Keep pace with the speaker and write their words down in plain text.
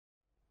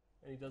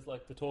And he does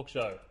like the talk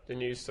show. The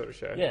news sort of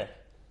show. Yeah.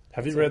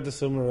 Have you read The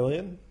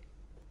Silmarillion?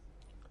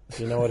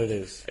 Do you know what it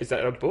is? Is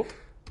that a book?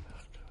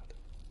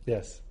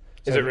 Yes.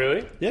 Is it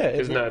really? Yeah.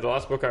 Because no, the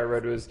last book I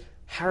read was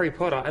Harry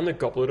Potter and the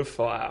Goblet of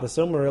Fire. The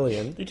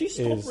Silmarillion. Did you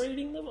stop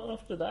reading them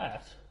after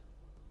that?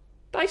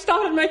 They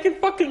started making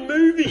fucking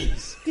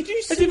movies. Did you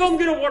As if I'm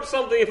going to watch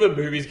something if a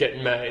movie's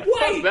getting made.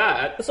 Wait! Fuck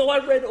that. So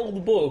I read all the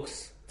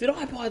books. Did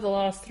I buy the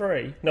last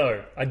 3?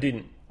 No, I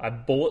didn't. I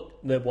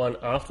bought the one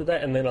after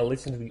that, and then I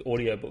listened to the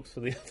audiobooks for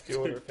the other The 2.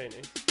 Order of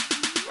Phoenix.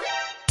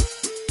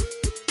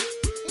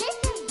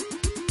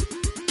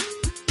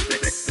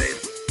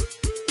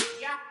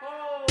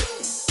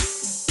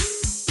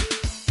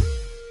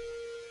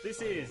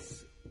 This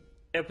is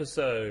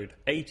episode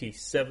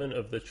 87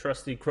 of the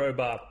Trusty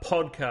Crowbar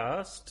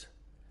podcast.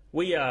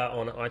 We are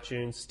on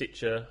iTunes,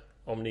 Stitcher,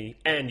 Omni,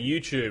 and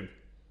YouTube.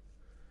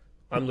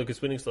 I'm Lucas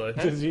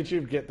Winningslow. Does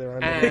YouTube get their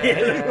own?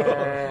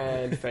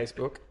 And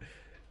Facebook.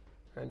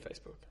 And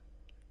Facebook.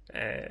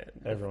 And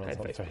Everyone's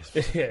on Facebook.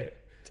 Facebook. yeah.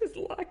 Just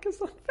like us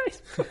on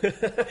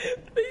Facebook.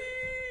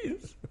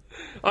 Please.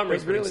 I'm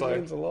Rhys It and really Lucas.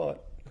 means a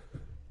lot.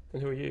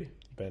 And who are you?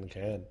 Ben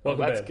can. Well,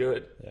 Welcome, that's Ben.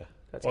 good. Yeah.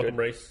 That's Welcome,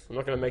 good. Rhys. I'm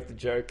not going to make the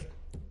joke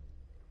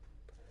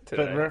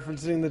today. But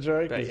referencing the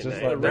joke But is you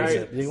just know, like Rhys,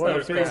 that's it. You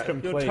won't so feel great.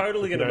 complete. You're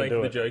totally if going you to don't make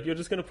do the it. joke. You're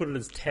just going to put it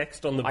as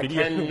text on the I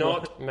video.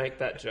 cannot make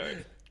that joke.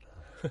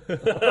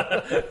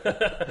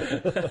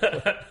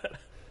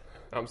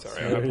 I'm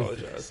sorry, I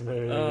apologise.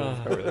 Smooth.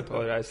 I really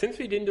apologise. Since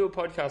we didn't do a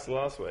podcast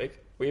last week,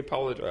 we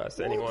apologise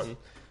to anyone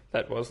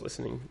that was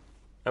listening,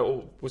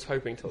 or was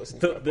hoping to listen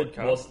to that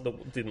podcast.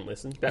 That didn't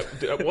listen.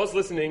 That was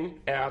listening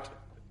out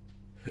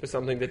for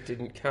something that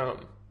didn't come.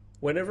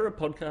 Whenever a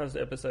podcast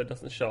episode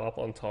doesn't show up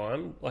on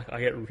time, like I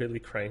get really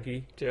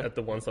cranky at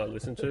the ones I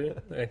listen to.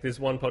 Like there's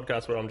one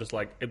podcast where I'm just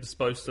like, it was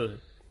supposed to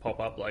pop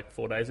up like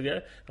 4 days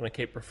ago, and I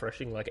keep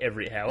refreshing like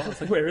every hour. I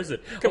was like, where is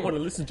it? I want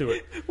to listen to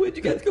it. Where'd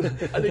you guys go?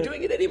 Are they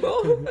doing it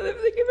anymore? Are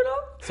they giving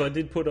up? So I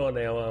did put on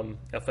our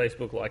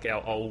Facebook like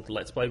our old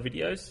Let's Play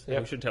videos. Yep.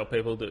 We should tell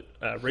people that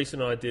Rhys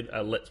and I did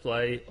a Let's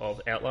Play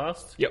of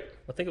Outlast. Yep.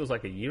 I think it was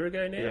like a year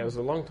ago now. Yeah, it was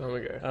a long time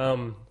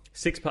ago.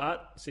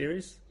 6-part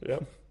series.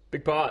 Yep.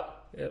 Big part.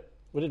 Yep.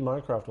 We did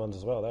Minecraft ones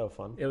as well. They were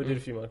fun. Yeah, we did a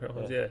few Minecraft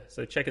ones, yeah.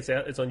 So check us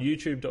out. It's on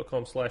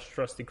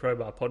youtube.com/Trusty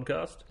Crowbar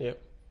podcast. Yep.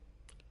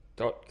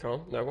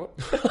 .com? No, what?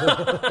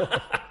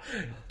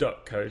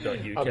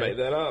 .co.uk. I made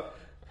that up.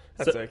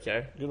 That's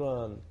okay. Good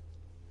one.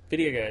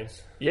 Video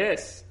games.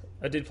 Yes.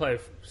 I did play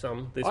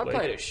some this I week.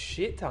 played a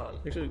shit ton.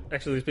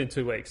 Actually, it's been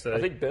 2 weeks. So I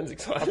think Ben's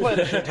excited. I played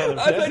a shit ton of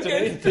I played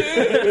Destiny.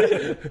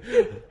 games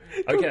too.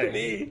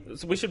 okay.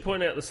 So we should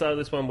point out at the start of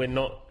this one, we're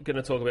not going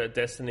to talk about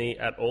Destiny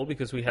at all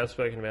because we have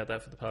spoken about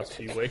that for the past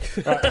few weeks.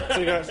 Alright,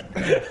 see you guys.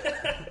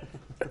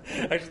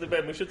 Actually,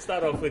 Ben, we should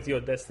start off with your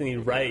Destiny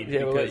raid.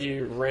 Yeah, we'll let because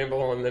you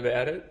ramble on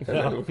about it, and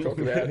then we'll talk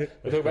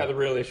about the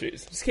real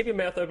issues. just keep your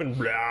mouth open,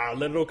 blah,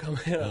 let it all come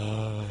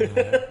out.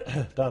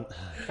 Done.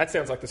 That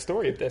sounds like the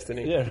story of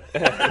Destiny. Yeah.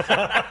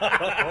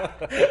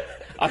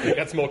 I think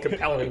that's more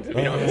compelling, to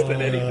be honest,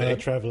 than anything.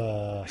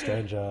 Traveller,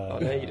 stranger. Oh,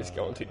 now you're just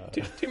going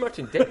too much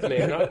in depth,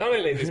 man. I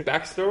don't need this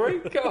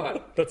backstory.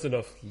 God. That's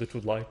enough,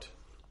 little light.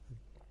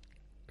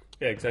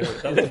 Yeah, exactly.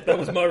 That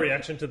was my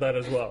reaction to that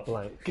as well.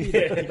 Blank.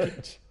 Yeah.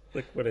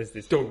 Like, what is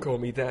this? Don't call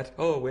me that.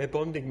 Oh, we're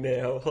bonding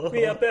now.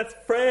 We are best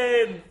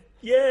friends!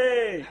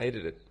 Yay!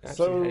 Hated it.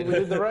 So we Absolutely hated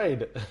did the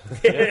raid.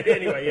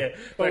 Anyway, yeah.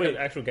 Well, Back we-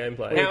 on actual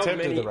gameplay. it. How attempted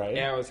many the raid.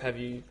 hours have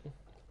you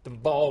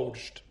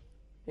divulged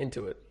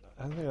into it?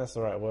 I don't think that's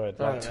the right word.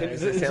 I Like, don't know. is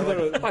Does it it sound sort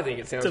like- of I think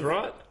it sounds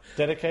right.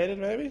 dedicated,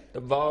 maybe?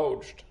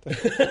 Divulged.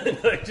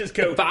 Like, just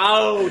go,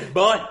 Divulged,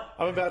 boy.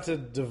 I'm about to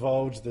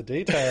divulge the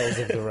details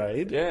of the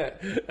raid, Yeah,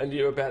 and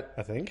you're about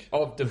I think.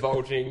 of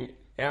divulging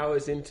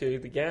hours into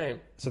the game.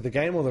 So the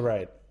game or the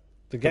raid?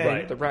 The game.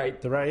 raid. The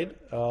raid. The raid.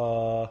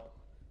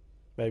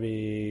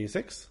 Maybe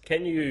 6?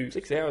 can you...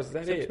 6 hours, is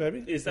that 6 it?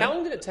 maybe? Is How that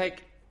long did it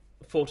take?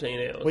 14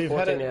 hours? We've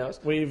had 14 it, hours.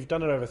 We've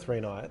done it over 3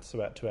 nights,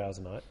 about 2 hours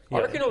a night.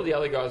 I reckon all the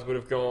other guys would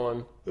have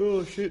gone,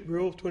 oh shit, we're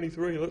all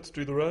 23, let's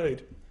do the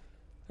raid.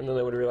 And then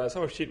they would have realised,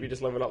 oh shit, we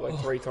just leveled up like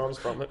 3 times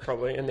from it,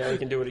 probably, and now we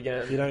can do it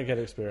again. You don't get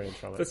experience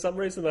from For it. some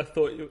reason, I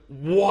thought you...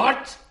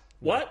 What?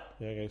 What?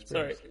 You don't get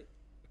Sorry. experience.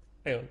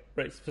 Hang on.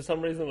 Right. For some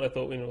reason, I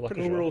thought, like,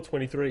 Pretty oh, we're sure. all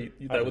 23.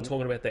 They were didn't.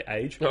 talking about their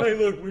age. No. Hey,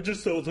 look, we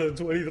just all turned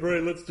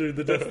 23. Let's do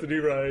the Destiny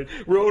raid.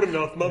 We're old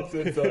enough, Mum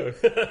said so.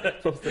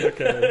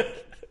 Okay.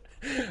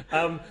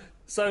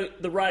 So,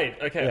 the raid.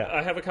 Okay, Yeah.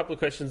 I have a couple of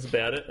questions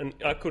about it, and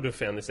I could have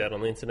found this out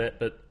on the internet,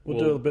 but We'll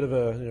do a bit of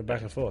a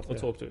back and forth. We'll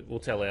talk to it. We'll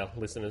tell our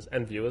listeners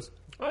and viewers.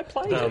 I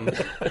played it.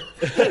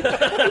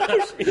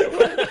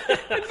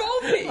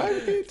 Involve me.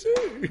 I'm here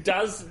too.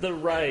 Does the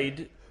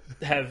raid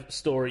have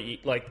story,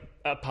 like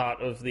a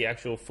part of the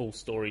actual full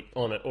story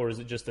on it, or is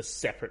it just a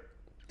separate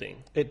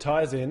thing? It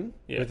ties in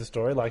Yeah. with the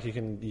story, like you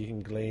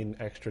can glean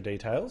extra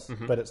details,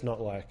 Mm-hmm. but it's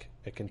not like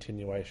a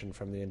continuation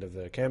from the end of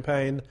the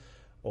campaign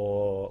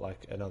or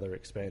like another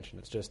expansion.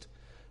 It's just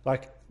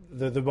like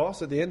the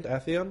boss at the end,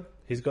 Atheon.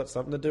 He's got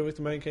something to do with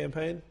the main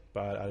campaign,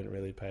 but I didn't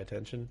really pay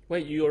attention.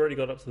 Wait, you already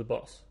got up to the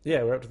boss?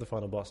 Yeah, we're up to the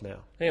final boss now.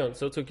 Hang on,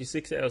 so it took you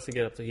 6 hours to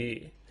get up to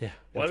here? Yeah,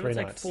 Why did it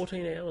take nights.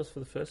 14 hours for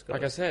the first guy?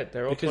 Like I said,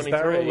 they're all Because 23.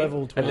 they're all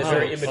level and they're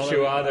very 26.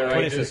 immature. Their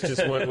 26. ages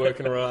just weren't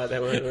working right. They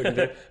weren't working.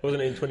 It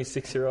wasn't even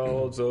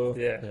 26-year-olds or...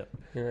 Yeah.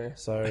 Yeah.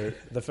 So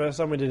the first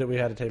time we did it, we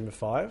had a team of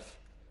 5.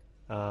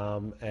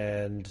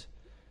 And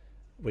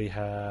we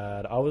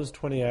had... I was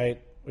 28.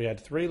 We had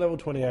 3 level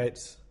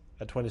 28s,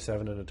 a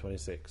 27 and a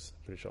 26,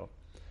 pretty sure.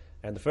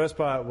 And the first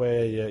part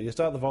where you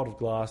start the Vault of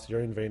Glass, you're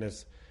in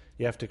Venus,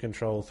 you have to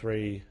control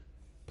 3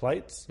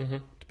 plates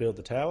to build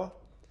the tower.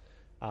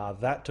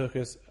 That took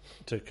us,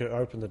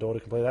 open the door to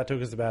complete, that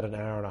took us about an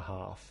hour and a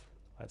half,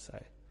 I'd say.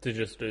 To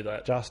just do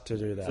that? Just to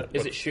do that. So,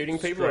 Is it shooting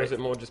people or is it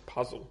more just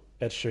puzzle?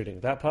 It's shooting.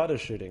 That part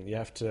is shooting. You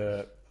have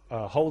to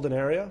hold an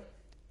area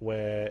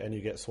and you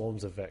get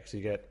swarms of Vex.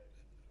 You get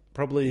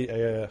probably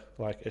a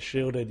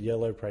shielded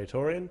yellow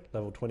Praetorian,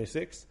 level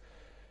 26,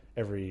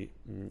 every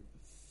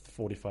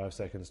 45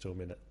 seconds to a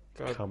minute.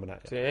 God coming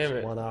at you. damn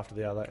it. One after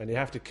the other. And you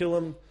have to kill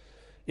them.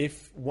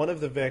 If one of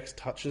the Vex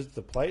touches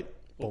the plate,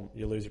 boom,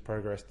 you lose your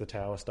progress. The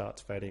tower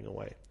starts fading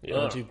away. Yeah.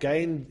 Once you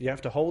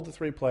have to hold the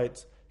 3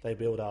 plates, they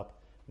build up,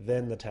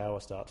 then the tower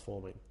starts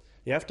forming.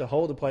 You have to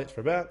hold the plates for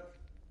about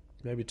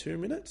maybe 2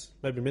 minutes,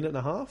 maybe a minute and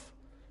a half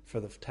for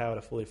the tower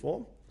to fully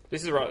form.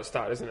 This is right at the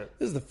start, isn't it?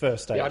 This is the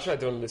first stage. Yeah, I tried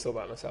doing this all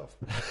by myself.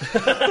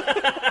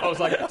 I was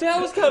like,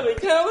 tower's coming,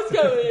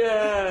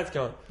 yeah, it's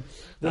gone.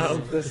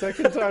 The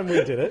second time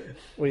we did it,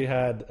 we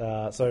had...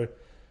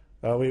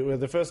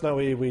 the first night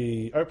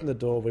we opened the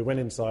door, we went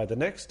inside. The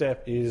next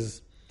step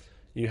is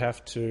you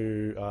have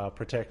to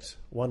protect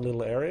one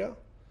little area.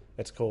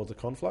 It's called the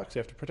Conflux. You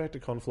have to protect the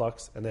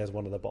Conflux, and there's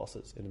one of the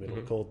bosses in the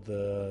middle called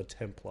the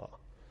Templar.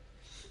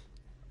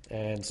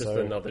 And Just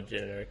another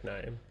generic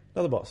name.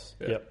 Another boss,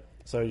 Yeah. yep.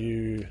 So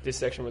This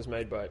section was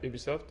made by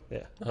Ubisoft.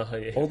 Yeah. Oh,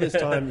 yeah. All this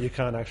time, you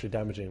can't actually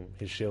damage him.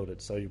 He's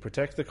shielded. So you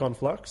protect the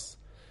Conflux.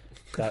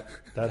 That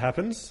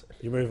happens.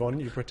 You move on.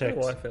 You protect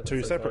Oh, I found that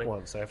 2 so separate funny.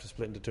 ones. They have to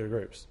split into 2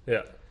 groups.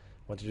 Yeah.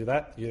 Once you do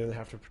that, you then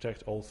have to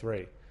protect all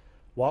 3.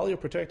 While you're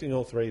protecting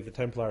all 3, the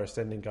Templar is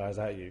sending guys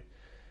at you.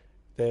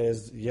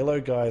 There's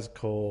yellow guys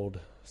called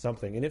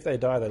something, and if they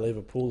die, they leave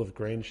a pool of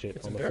green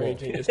shit on the Very floor.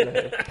 ingenious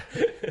name.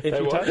 If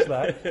you touch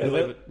that,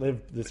 they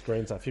leave this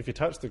green stuff. If you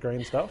touch the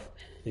green stuff,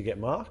 you get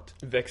marked.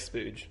 Vex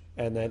spooge.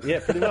 And then, yeah,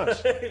 pretty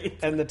much.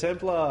 And the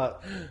Templar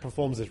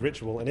performs this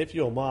ritual, and if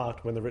you're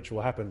marked when the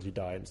ritual happens, you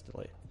die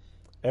instantly.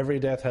 Every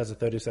death has a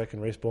 30-second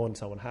respawn.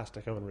 Someone has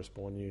to come and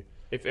respawn you.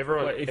 If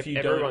everyone, Wait, if you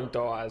everyone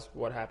dies,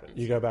 what happens?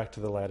 You go back to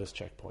the latest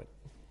checkpoint.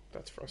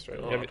 That's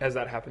frustrating. Oh. Has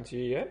that happened to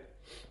you yet?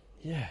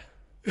 Yeah.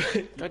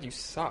 God, you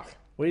suck.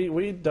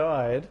 We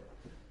died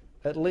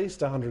at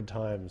least 100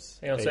 times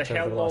Hang on, each so over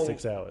how the long... last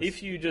 6 hours.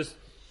 If you just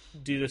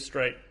did a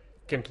straight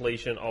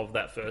completion of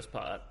that first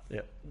part,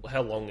 Yeah.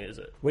 how long is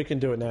it? We can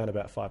do it now in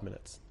about 5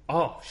 minutes.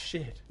 Oh,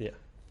 shit. Yeah.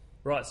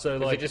 Right, so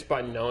Is like... it just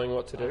by knowing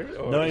what to do?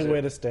 Or Knowing is where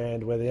it... to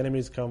stand, where the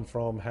enemies come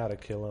from, how to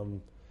kill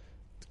them,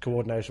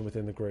 coordination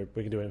within the group,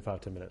 we can do it in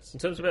 5-10 minutes. In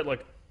terms of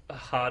like a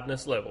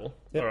hardness level,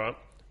 Yep. all right,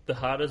 the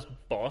hardest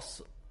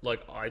boss,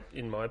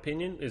 in my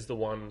opinion, is the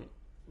one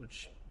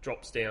which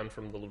drops down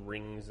from the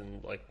rings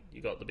and like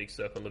you got the big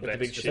circle and the Vex.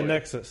 big just shit. The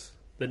like, Nexus.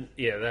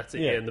 yeah, that's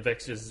it. Yeah. Yeah, and the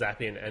Vex just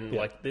zap in, and Yeah.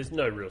 like there's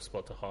no real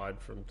spot to hide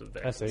from the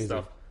Vex That's and easy.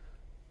 stuff.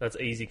 That's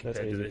easy compared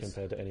That's easy to this.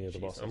 compared to any of the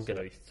Jeez, bosses.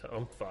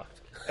 I'm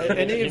fucked.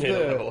 Any You of need to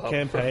level the up.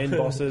 campaign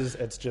bosses,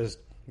 it's just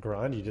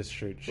grind. You just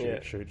shoot. Yeah.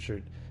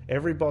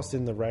 Every boss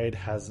in the raid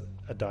has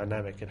a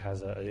dynamic. It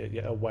has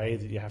a way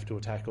that you have to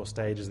attack or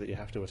stages that you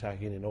have to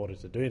attack in order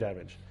to do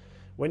damage.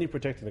 When you're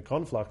protecting the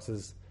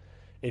Confluxes,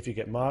 if you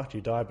get marked,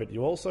 you die. But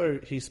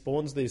he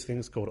spawns these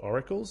things called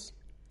oracles,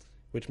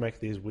 which make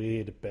these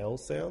weird bell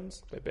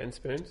sounds. They're Ben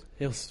Spoons?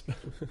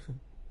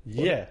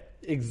 Yeah,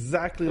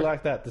 exactly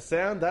like that. The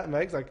sound that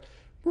makes, like,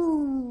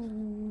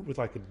 with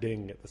like a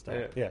ding at the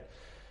start. Yeah.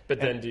 But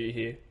then do you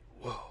hear...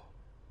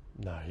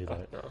 No, you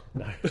don't. no.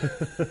 No.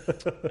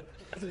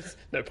 There's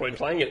no point in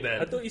playing it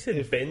then. I thought you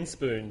said Ben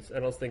spoons,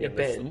 and I was thinking Yeah,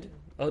 bend.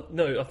 Oh,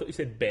 no, I thought you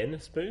said Ben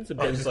spoons, and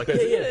Ben's just like, Ben.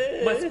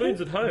 yeah, my spoon's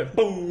at home.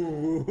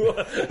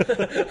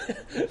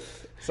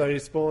 So he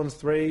spawns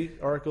 3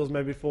 oracles,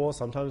 maybe 4,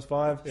 sometimes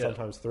 5, Yeah.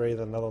 sometimes 3,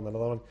 then another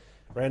one,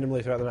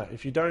 randomly throughout the map.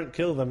 If you don't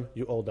kill them,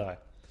 you all die.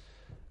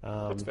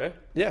 That's fair.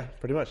 Yeah,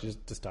 pretty much. You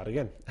just start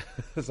again.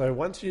 So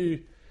once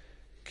you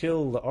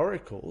kill the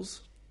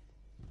oracles,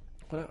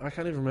 I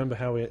can't even remember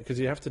how because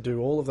you have to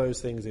do all of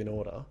those things in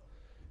order,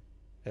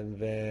 and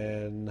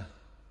then,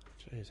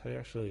 jeez, how do you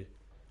actually?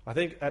 I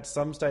think at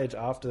some stage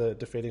after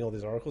defeating all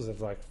these oracles,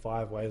 there's like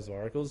 5 waves of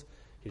oracles.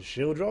 His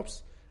shield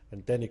drops,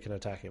 and then you can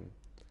attack him.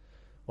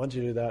 Once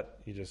you do that,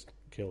 you just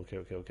kill.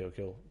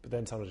 But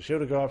then sometimes the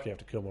shield will go up. You have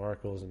to kill more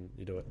oracles, and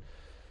you do it.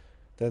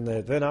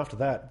 Then after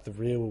that, the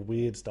real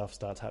weird stuff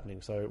starts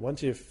happening. So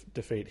once you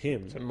defeat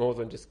him, So more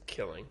than just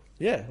killing.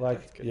 yeah,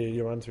 like good.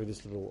 you run through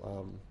this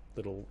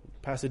little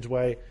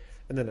passageway,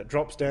 and then it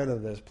drops down,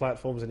 and there's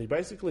platforms, and you're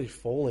basically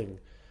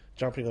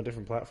jumping on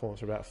different platforms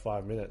for about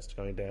 5 minutes,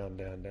 going down.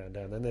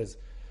 Then there's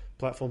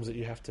platforms that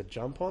you have to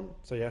jump on.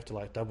 So you have to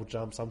like double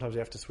jump. Sometimes you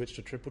have to switch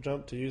to triple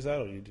jump to use that,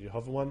 or you do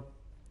hover one.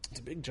 It's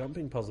a big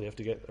jumping puzzle. You have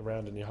to get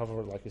around and you hover,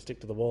 like you stick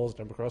to the walls,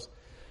 jump across.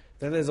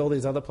 Then there's all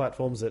these other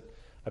platforms that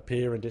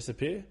appear and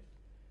disappear.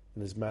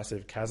 And there's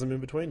massive chasm in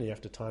between. And you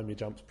have to time your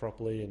jumps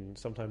properly, and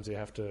sometimes you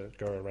have to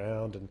go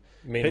around. And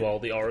meanwhile,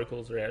 the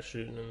oracles are out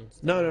shooting. And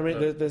stuff. No, I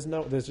mean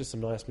there's just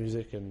some nice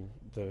music and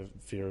the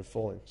fear of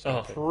falling.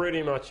 So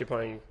pretty much you're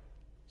playing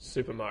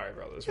Super Mario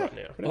Brothers right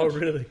now. Oh,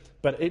 really?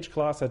 But each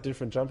class had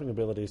different jumping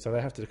abilities, so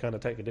they have to kind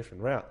of take a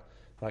different route.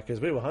 Like, as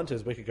we were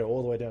hunters, we could go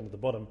all the way down to the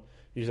bottom,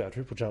 use our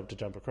triple jump to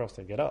jump across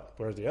and get up,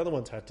 whereas the other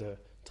ones had to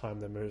time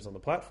their moves on the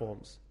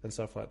platforms and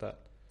stuff like that.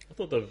 I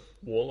thought the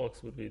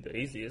warlocks would be the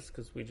easiest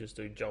because we just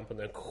do jump and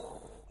then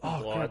Oh,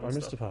 glide. crap, I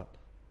missed a part.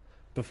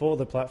 Before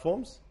the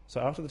platforms,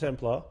 so after the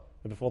Templar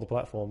and before the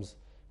platforms,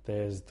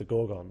 there's the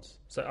Gorgons.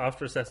 So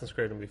after Assassin's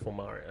Creed and before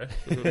Mario,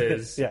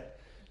 there's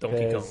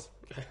Donkey Kong.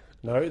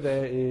 No,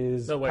 there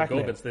is No, wait, Pac-Man.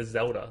 Gorgons. There's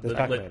Zelda. There's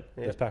Pac-Man.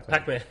 There's Pac-Man.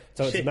 Pac-Man.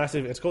 So it's Shit.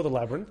 massive. It's called the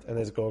Labyrinth, and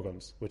there's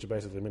Gorgons, which are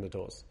basically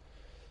Minotaurs.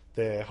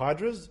 They're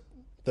Hydras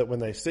that when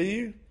they see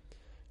you,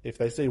 if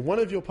they see one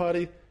of your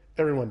party,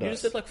 everyone dies. You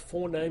just said like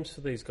 4 names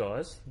for these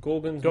guys.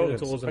 Gorgons,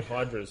 Minotaurs, and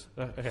Hydras.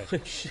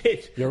 Okay.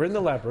 Shit. You're in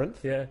the Labyrinth,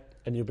 Yeah.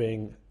 and you're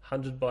being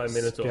Hunted by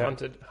Minotaurs.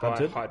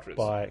 Hunted Hydras.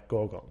 by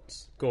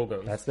Gorgons.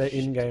 Gorgons. That's their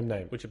in-game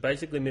name. Which are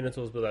basically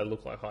Minotaurs, but they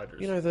look like Hydras.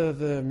 You know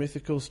the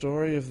mythical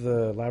story of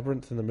the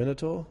Labyrinth and the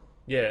Minotaur?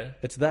 Yeah.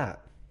 It's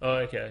that. Oh,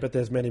 okay. But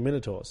there's many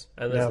Minotaurs.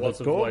 And there's now, lots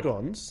the of, like,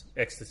 Gorgons,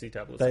 ecstasy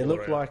tablets. they all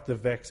look around. like the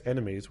Vex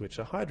enemies, which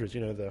are Hydras.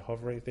 You know, the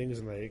hovering things,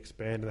 and they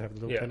expand and they have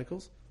the little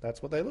tentacles.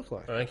 That's what they look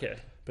like. Okay.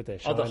 But they're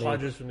Oh, shiny. the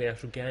Hydras from the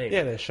actual game.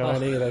 Yeah, they're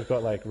shiny. They've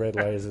got like red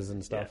lasers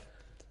and stuff.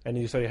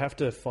 And so you have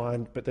to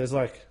find. But there's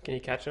like Can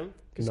you catch them?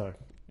 no.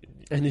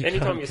 And you Anytime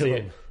can't you kill see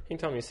them.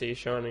 anytime you see a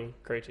shiny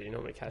creature, you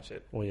normally catch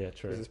it. Well, yeah,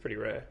 true. Because it's pretty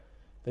rare.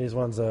 These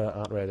ones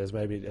aren't rare. There's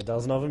maybe a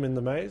dozen of them in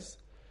the maze.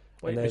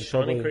 Wait, and the there's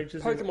shiny probably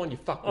creatures? Pokemon, you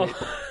fuck me.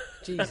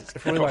 Jesus.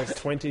 probably like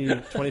 20,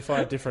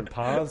 25 different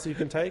paths you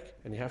can take,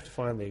 and you have to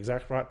find the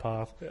exact right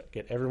path,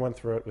 get everyone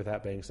through it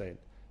without being seen.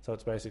 So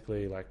it's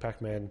basically like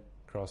Pac-Man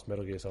cross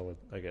Metal Gear Solid,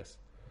 I guess.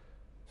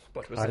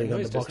 What was Hiding that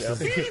under noise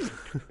just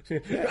now?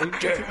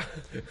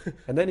 boxes.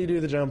 And then you do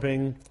the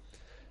jumping,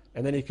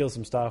 and then you kill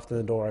some stuff, then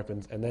the door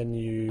opens, and then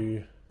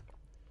you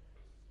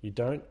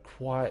don't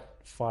quite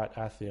fight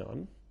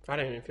Atheon. I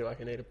don't even feel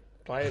like I need to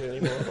play it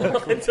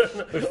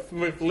anymore.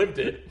 We've lived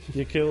it.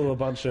 You kill a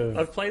bunch of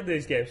I've played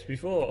these games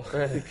before.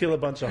 you kill a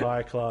bunch of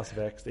high class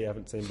Vex that you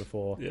haven't seen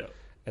before. Yeah.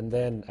 And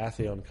then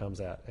Atheon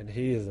comes out, and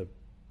he is a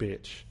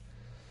bitch.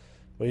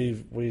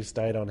 We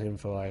stayed on him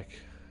for like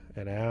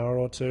an hour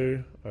or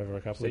two over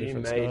a couple So of you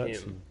different made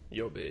starts. him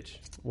your bitch.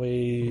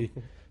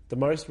 The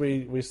most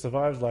we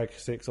survived like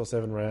 6 or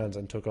 7 rounds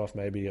and took off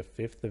maybe a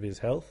fifth of his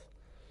health.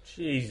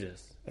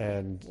 Jesus.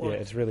 And What? yeah,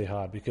 it's really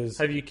hard because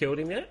Have you killed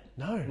him yet?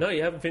 no, No,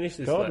 you haven't finished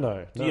this. God,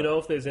 lap. no. Do you know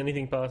if there's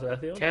anything past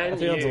Atheon? Can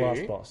Atheon's you, the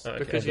last boss. Okay.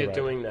 because of the you're raid.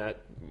 doing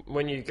that,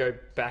 when you go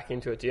back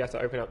into it, do you have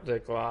to open up the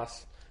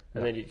glass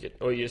and then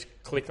or you just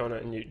click on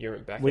it and you're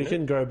back We in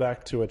can it? go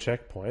back to a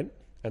checkpoint,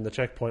 and the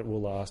checkpoint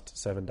will last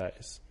 7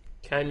 days.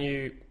 Can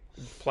you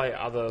play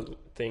other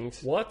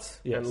things What?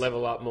 Yes. and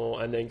level up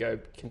more and then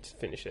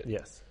finish it?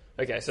 Yes.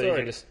 Okay, so you Sorry.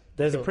 can just...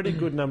 There's a pretty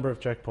good number of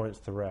checkpoints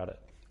throughout it,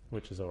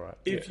 which is all right.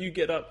 If you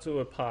get up to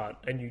a part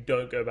and you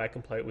don't go back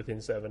and play it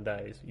within 7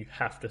 days, you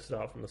have to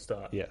start from the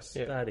start. Yes.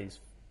 Yeah. That is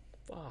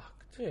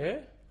fucked. Yeah.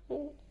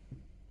 Well,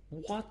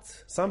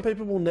 What? Some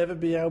people will never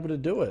be able to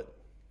do it,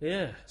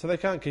 Yeah. so they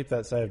can't keep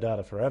that saved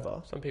data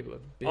forever. some people are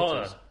Oh,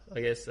 bitches.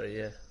 I guess so,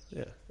 yeah.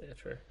 Yeah. Yeah,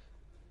 true.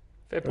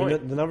 Fair I mean,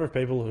 point. the number of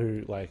people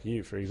who, like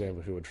you, for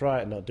example, who would try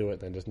it and not do it,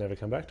 then just never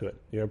come back to it.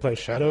 You go play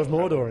Shadow of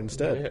Mordor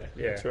instead.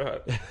 Yeah, Yeah. that's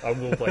right. I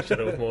will play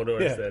Shadow of Mordor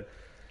Yeah. instead.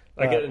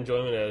 I get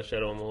enjoyment out of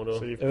Shadow of Mordor.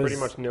 So you've It was- pretty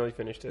much nearly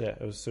finished it. Yeah,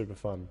 it was super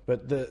fun.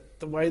 But the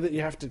way that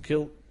you have to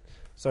kill...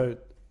 So,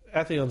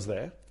 Atheon's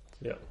there,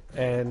 Yeah.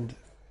 and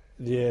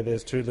yeah,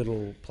 there's 2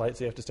 little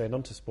plates you have to stand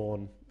on to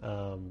spawn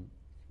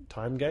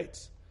time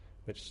gates,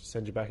 which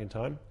send you back in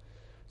time.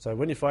 So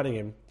when you're fighting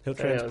him, he'll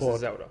So, yeah, this is transport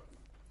Zelda.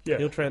 Yeah.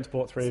 he'll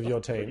transport 3 of your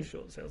Pretty team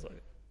sure it sounds like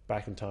it.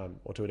 back in time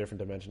or to a different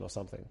dimension or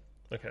something.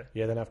 Okay.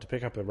 You then have to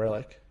pick up a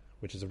relic,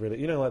 which is a really...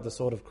 You know, like the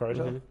Sword of Crota?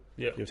 Mm-hmm.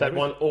 Yeah. You That take-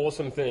 one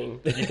awesome thing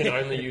that you can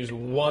only use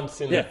once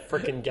in Yeah. the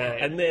freaking game.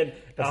 And then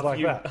after like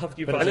you that. after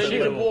you But pass And it's then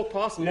the you can shield, walk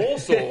past more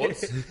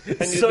swords,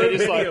 and So they're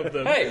just many like, of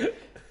them. "Hey,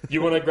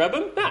 you want to grab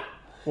them?" Nah.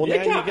 Well, You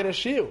now you can't. get a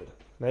shield.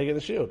 Now you get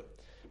a shield.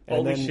 And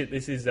holy then, shit,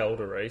 this is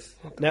Zelda race.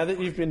 now that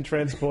you've been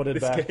transported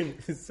This back... game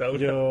is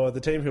Zelda. The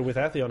team who are with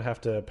Atheon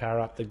have to power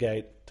up the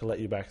gate to let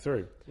you back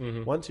through.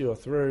 Mm-hmm. Once you're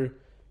through,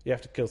 you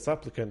have to kill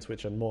supplicants,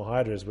 which are more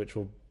hydras, which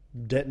will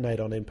detonate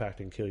on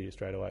impact and kill you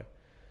straight away.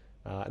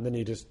 And then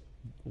you just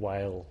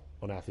wail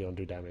on Atheon,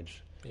 do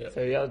damage. Yeah.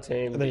 So the other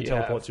team, And then he that you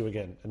teleports have, you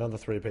again. Another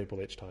 3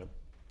 people each time.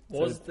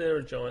 Was there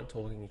a giant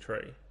talking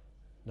tree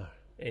No.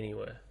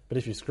 anywhere? But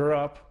if you screw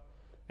up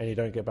and you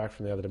don't get back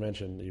from the other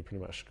dimension, you're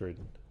pretty much screwed.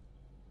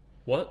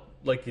 What?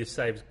 Like you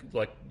saved,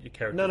 like your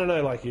character?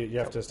 No. Like you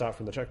have to start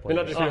from the checkpoint.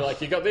 We're not just going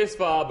like, you got this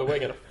far, but we're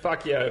going to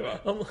fuck you over.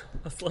 I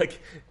was like,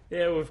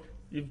 yeah,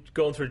 you've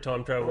gone through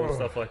time travel and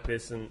stuff like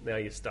this, and now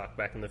you're stuck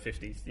back in the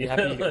 50s. You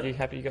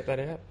happy you got that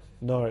out?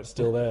 No, it's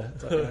still there.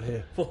 It's like right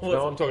here.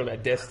 No, I'm talking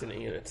about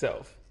Destiny in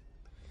itself.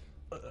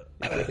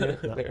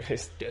 There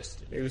is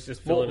Destiny. He was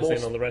just filling us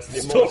in on the rest of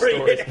the more story.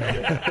 stories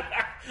coming.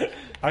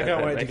 I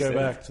can't wait to makes go sense.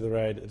 back to the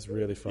raid. It's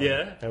really fun.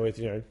 Yeah? And with,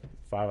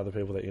 5 other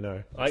people that you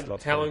know. It's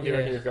lots of How fun. long do you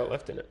reckon you've got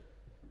left in it?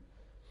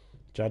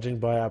 Judging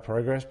by our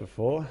progress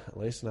before, at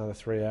least another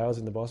 3 hours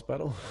in the boss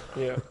battle.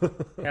 Yeah.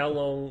 How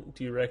long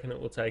do you reckon it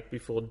will take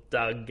before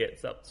Doug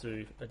gets up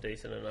to a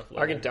decent enough level?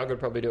 I reckon Doug would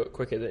probably do it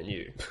quicker than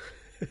you,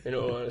 in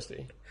all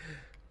honesty.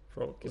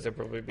 Probably. Because they'll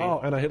probably be... Oh,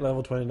 and I hit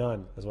level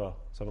 29 as well.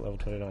 So I'm at level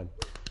 29.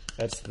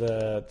 That's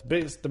the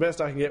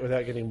best I can get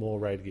without getting more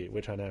raid gear,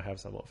 which I now have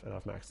some of, and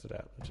I've maxed it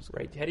out, which is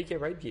great. How do you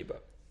get raid gear, bro?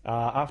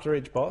 After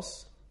each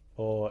boss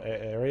or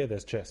area,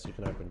 there's chests you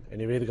can open. And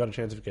you've either got a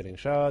chance of getting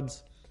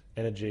shards,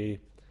 energy,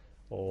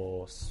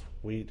 or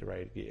sweet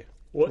raid gear.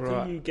 What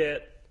do you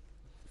get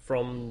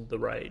from the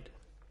raid?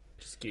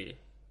 Just gear.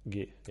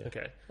 Gear, yeah.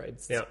 Okay.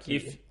 Raids Now, gear.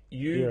 if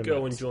you Gear go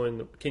and and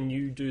join can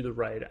you do the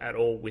raid at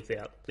all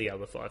without the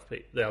other 5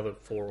 people, the other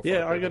 4 or 5 Yeah,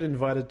 people? I got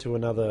invited to a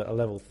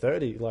level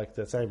 30, like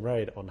the same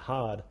raid on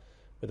hard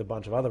with a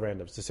bunch of other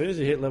randoms. As soon as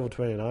you hit level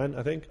 29,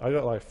 I think, I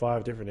got like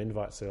 5 different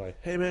invites. They're like,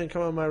 hey man,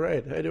 come on my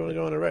raid. Hey, do you want to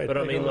go on a raid? But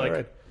I Hey, mean, come on my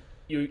like,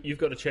 raid. you've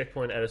got a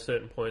checkpoint at a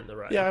certain point in the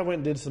raid. Yeah, I went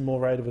and did some more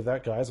raid with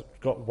that guys.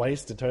 Got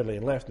wasted totally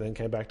and left, and then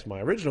came back to my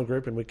original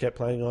group, and we kept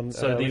playing on.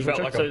 So You Original felt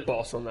like checkpoint. a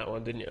boss on that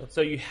one, didn't you? So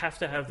you have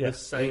to have the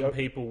Yes. same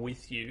people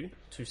with you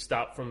to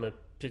start from a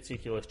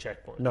particular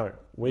checkpoint. No,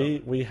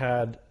 we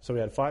had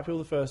 5 people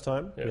the first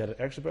time. Yeah. We had an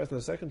extra person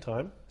the second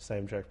time,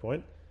 same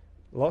checkpoint.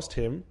 Lost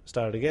him,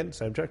 started again,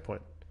 same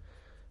checkpoint.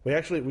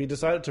 We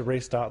decided to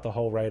restart the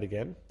whole raid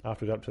again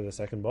after we got up to the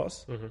second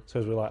boss. Mm-hmm. So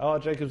we were like, oh,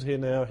 Jacob's here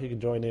now. He can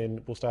join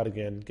in. We'll start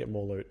again. Get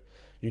more loot.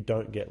 You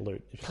don't get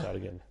loot if you start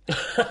again.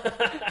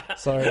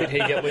 So Did he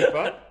get loot,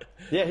 but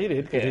yeah, he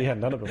did because he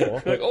hadn't done it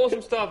before. like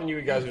awesome stuff, and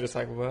you guys were just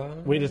like, well,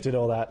 We just did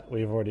all that.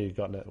 We've already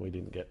gotten it. We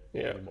didn't get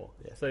any more.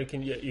 Yeah. So you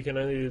can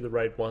only do the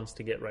raid once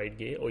to get raid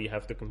gear, or you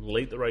have to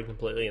complete the raid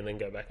completely and then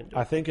go back and do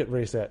I it. think it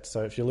resets.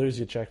 So if you lose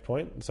your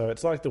checkpoint, so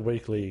it's like the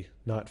weekly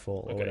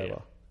nightfall or Okay,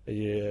 whatever.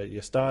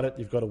 You start it.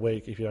 You've got a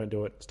week. If you don't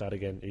do it, start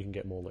again. You can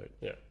get more loot.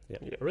 Yeah. Yeah.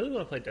 I really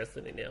want to play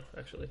Destiny now,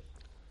 actually.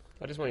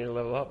 I just want you to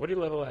level up. What are you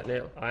level at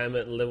now? I am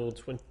at level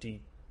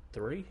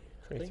 23.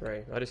 23.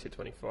 I just hit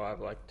 25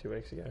 like 2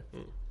 weeks ago.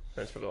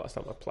 That's for the last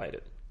time I played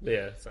it.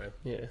 Yeah, same.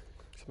 Yeah.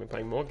 So I've been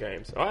playing more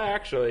games. I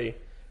actually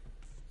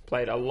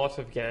played a lot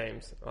of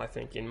games, I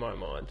think, in my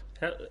mind.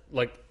 How,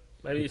 like,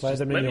 maybe it's Play just,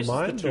 them in maybe your it's just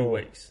mind the 2 or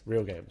weeks.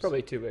 real games?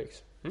 Probably 2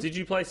 weeks. Did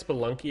you play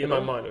Spelunky In at my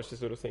all? mind, it was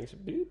just little things.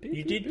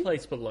 You did play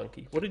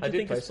Spelunky. What did I you did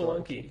think of play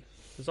Spelunky?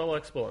 Because I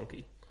like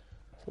Spelunky.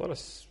 A lot of,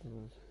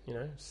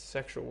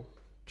 sexual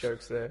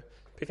jokes there.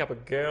 Pick up a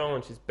girl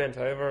and she's bent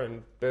over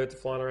and birds are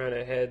flying around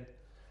her head.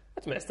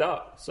 That's messed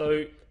up.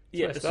 So,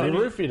 yeah, messed so up. You you-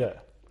 roofied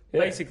her. Yeah,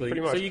 Basically.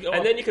 pretty much. So you go and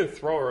up- then you can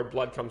throw her and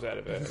blood comes out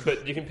of her.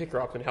 But you can pick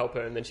her up and help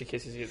her, and then she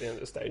kisses you at the end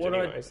of the stage what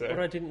anyway. what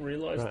I didn't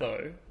realise Right.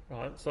 though,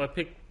 right? So I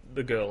picked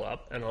the girl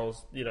up and I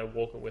was,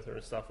 walking with her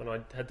and stuff, and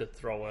I had to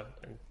throw her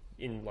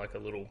in like a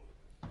little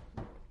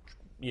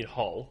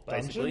hole,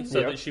 basically, Dungeon? so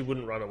Yeah. that she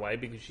wouldn't run away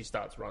because she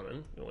starts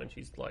running when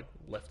she's like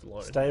left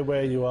alone. Stay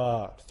where you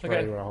are. Throw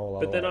Okay, her a hole.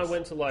 but then I otherwise.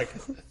 went to like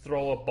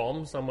throw a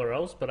bomb somewhere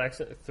else, but I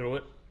accidentally threw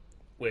it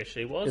where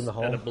she was, In the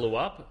hole. and it blew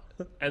up.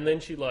 And then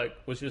she like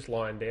was just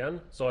lying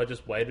down, so I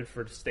just waited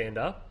for her to stand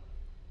up,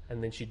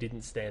 and then she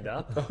didn't stand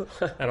up,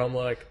 and I'm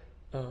like,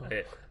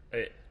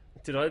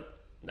 did I?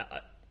 No,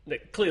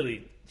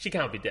 clearly she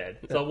can't be dead.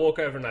 So I walk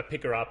over and I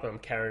pick her up and I'm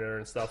carrying her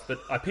and stuff. But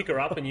I pick her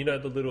up and the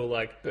little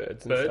like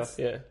Birds and stuff,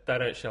 yeah. they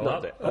don't show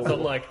Not up. there. So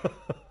I'm like,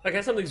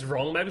 okay, something's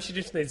wrong. Maybe she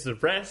just needs to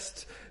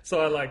rest.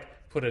 So I like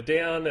put her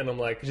down and I'm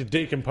like, She's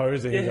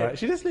decomposing. Yeah. Like,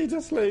 she just needs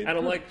to sleep. and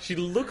I'm like, she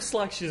looks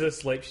like she's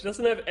asleep. She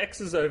doesn't have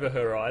X's over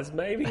her eyes.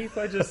 Maybe if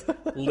I just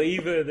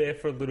leave her there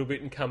for a little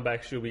bit and come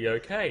back, she'll be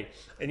okay.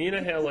 And you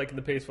know how, like, in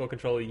the PS4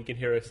 controller, you can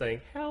hear her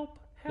saying, help,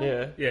 help.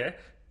 Yeah. Yeah.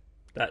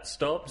 That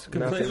stopped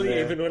Nothing completely,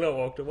 there. even when I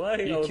walked away. I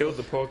You was- killed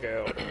the poor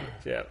girl.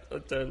 Yeah, I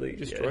totally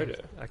Destroyed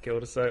her. I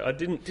killed her. So I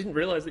didn't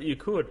realise that you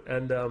could.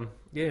 And,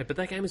 but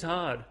that game is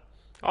hard.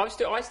 I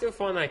still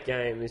find that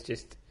game is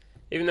just,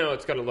 even though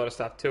it's got a lot of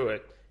stuff to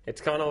it,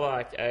 it's kind of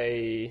like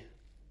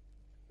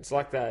it's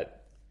like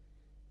that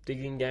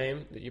digging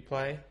game that you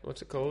play.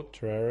 What's it called?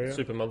 Terraria.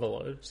 Super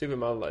Motherload. Super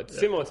Motherload.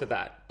 Similar to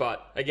that.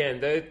 But again,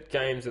 they're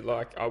games that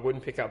like I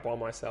wouldn't pick up by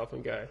myself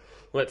and go,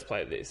 let's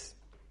play this.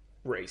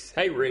 Rhys.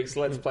 Hey Rhys,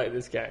 let's play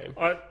this game.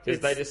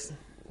 Because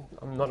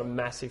I'm not a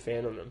massive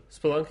fan of them.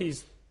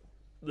 Spelunky's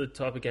the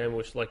type of game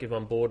which, like, if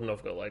I'm bored and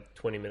I've got like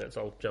 20 minutes,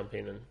 I'll jump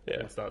in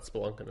and start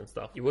spelunking and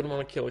stuff. You wouldn't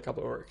want to kill a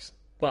couple of orcs.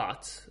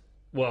 But,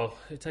 well,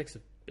 it takes a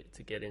bit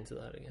to get into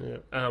that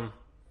again.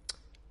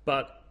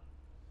 But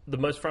the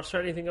most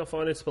frustrating thing I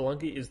find in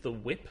Spelunky is the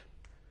whip.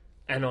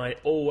 and I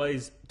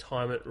always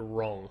time it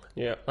wrong.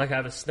 Yeah. Like I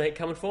have a snake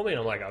coming for me, and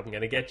I'm like, I'm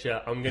going to get you.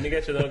 I'm going to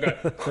get you. Then I'll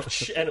go,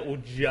 and it will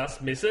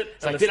just miss it.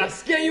 It's like, did I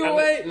scare you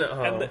away?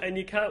 No. And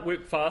you can't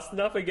whip fast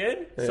enough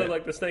again. So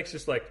like the snake's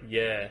just like,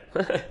 yeah.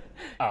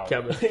 Oh.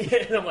 Coming.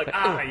 Yeah, and I'm like,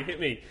 you hit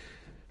me.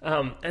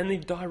 And they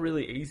die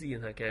really easy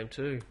in that game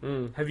too.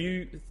 Have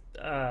you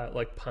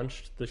like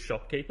punched the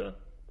shopkeeper?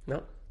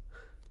 No.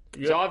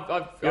 So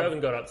I've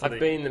haven't got up to I've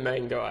been the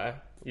main guy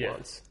Yeah.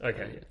 once.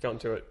 Okay. Gone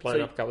to it,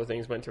 blown up a couple of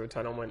things, went to a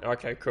tunnel, went,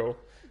 okay, cool.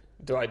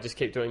 Do I just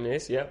keep doing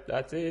this? Yep,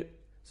 that's it.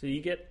 So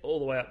you get all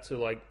the way up to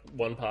like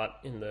one part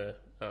in the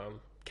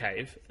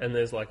cave, and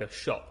there's like a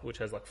shop which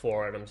has like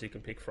 4 items you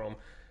can pick from.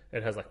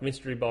 It has like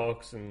mystery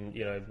box and,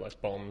 you know,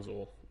 like bombs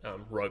or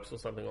ropes or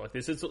something like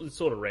this. It's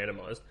sort of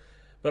randomized.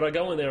 But I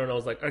go in there and I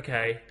was like,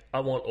 okay, I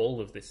want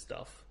all of this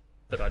stuff,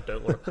 but I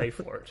don't want to pay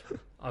for it.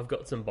 I've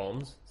got some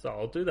bombs, so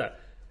I'll do that.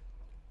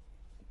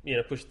 You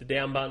know, push the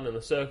down button in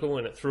the circle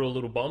and it threw a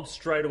little bomb.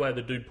 Straight away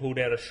the dude pulled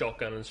out a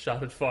shotgun and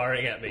started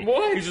firing at me.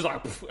 What? He's just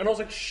like, pff, and I was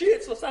like,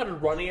 shit. So I started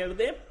running out of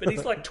there, but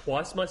he's like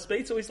twice my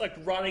speed. So he's like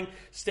running,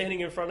 standing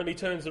in front of me,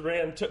 turns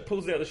around,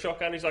 pulls out the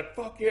shotgun. He's like,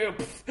 fuck yeah,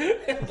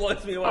 and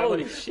blows me away.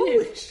 Holy like, shit.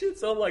 Holy shit.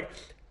 So I'm like,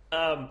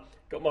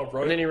 got my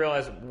rope. And then you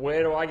realise,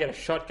 where do I get a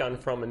shotgun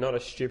from and not a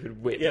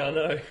stupid whip? Yeah, I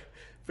know.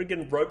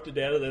 Freaking roped it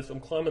out of there, so I'm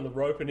climbing the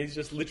rope, and he's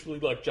just literally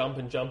like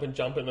jumping,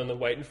 and then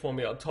waiting for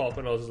me up top,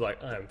 and I was just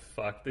like, I'm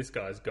fucked, this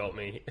guy's got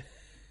me.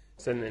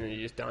 So then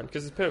you're just done.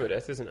 Because it's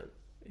permadeath, isn't it?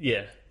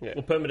 Yeah.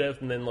 Well,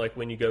 permadeath, and then like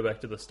when you go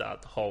back to the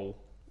start, the whole...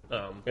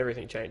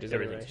 everything changes.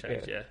 Everything's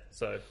changed, yeah.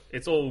 So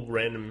it's all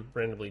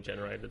randomly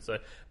generated. So,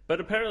 but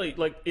apparently,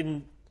 like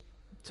in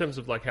terms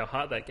of like how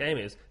hard that game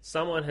is,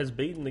 someone has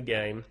beaten the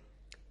game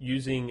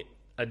using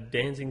a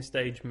Dancing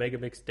Stage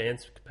Megamix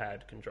dance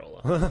pad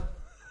controller.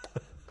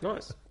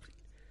 Nice.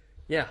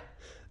 Yeah.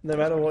 No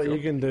matter what you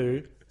can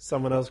do,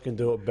 someone else can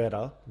do it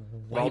better.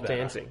 While better.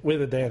 dancing.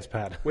 With a dance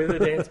pad. With a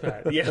dance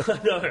pad. Yeah, I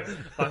know.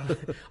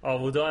 I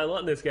will die a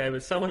lot in this game,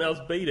 but someone else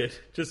beat it.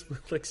 Just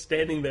like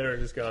standing there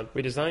and just going...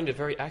 We designed a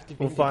very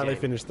active We'll indie finally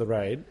game. finish the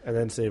raid and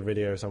then see a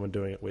video of someone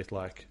doing it with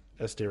like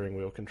a steering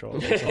wheel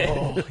controller.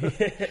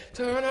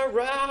 Turn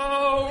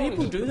around!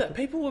 People do that.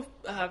 People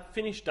have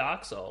finished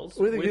Dark Souls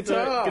With a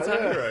guitar, the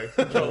Guitar yeah. Hero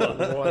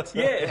controller. What?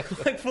 Yeah,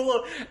 like full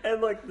on.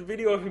 And like the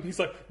video of him, he's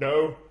like,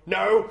 no,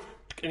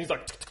 and he's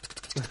like,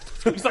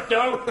 he's like,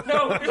 no,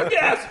 he's like,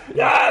 yes.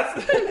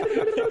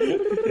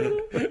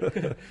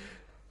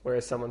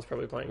 Whereas someone's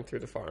probably playing Through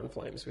the Fire and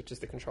Flames, which is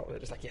the controller. They're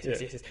just like,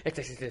 yes.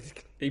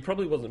 He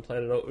probably wasn't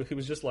playing it all. He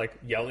was just like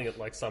yelling at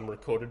like some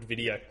recorded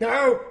video.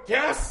 No,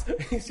 yes.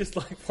 He's just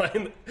like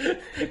playing.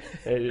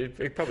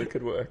 It probably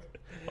could work.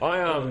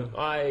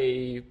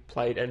 I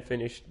played and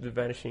finished The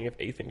Vanishing of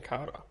Ethan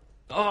Carter.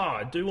 Oh,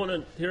 I do want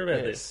to hear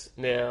about this.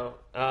 Now,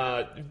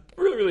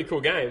 really, really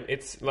cool game.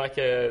 It's like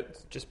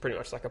just pretty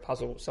much like a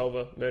puzzle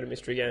solver murder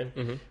mystery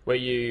game where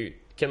you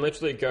can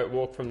literally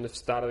walk from the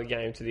start of the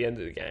game to the end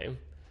of the game,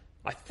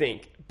 I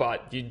think.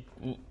 But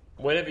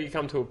whenever you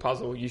come to a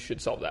puzzle, you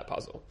should solve that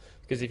puzzle.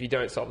 Because if you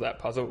don't solve that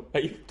puzzle, are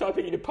you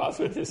typing in a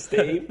password to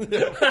Steam?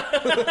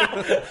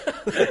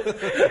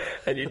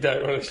 And you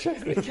don't want to show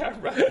the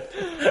camera.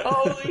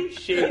 Holy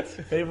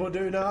shit. People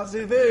do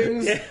nasty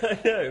things. Yeah, I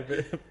know,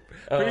 but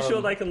pretty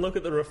sure they can look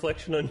at the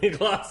reflection on your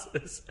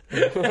glasses.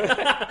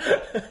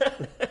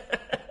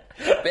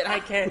 But I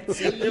can't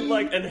see. They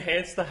like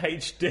enhance the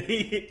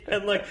HD,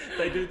 and like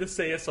they do the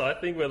CSI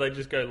thing where they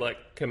just go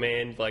like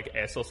command like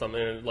S or something,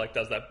 and it like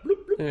does that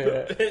bloop,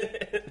 bloop,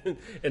 bloop.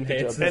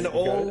 Enhances. And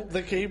all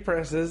the key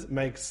presses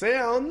make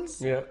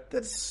sounds. Yeah.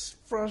 That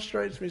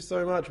frustrates me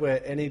so much.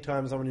 Where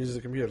anytime someone uses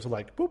a computer, it's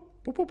like boop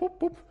boop boop boop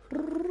boop,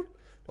 brrr,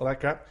 all that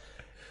crap.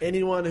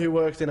 Anyone who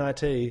works in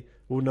IT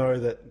will know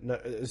that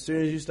as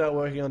soon as you start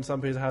working on some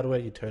piece of hardware,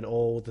 you turn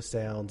all the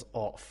sounds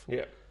off.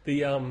 Yeah.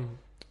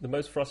 The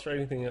most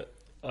frustrating thing that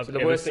I've So the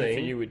ever worst seen thing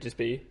for you would just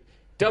be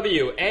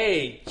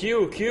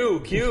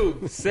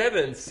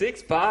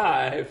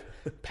WAQQQ765.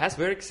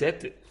 Password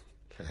accepted.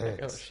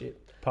 Oh shit.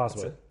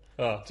 Password.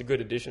 It's a good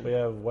addition. We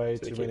have way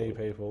To the too many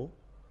keyboard. people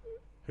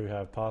who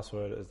have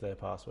password as their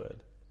password.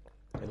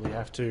 And we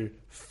have to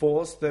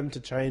force them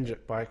to change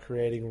it by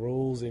creating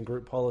rules in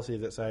group policy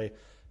that say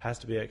has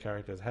to be 8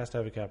 characters, has to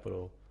have a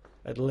capital,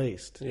 at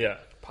least. Yeah.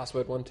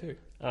 Password 1 2.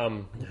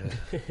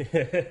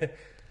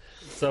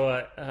 So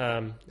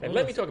And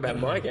let me talk about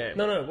my game.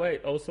 No,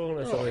 wait. I was talking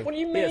about something. what do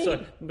you Yeah, mean?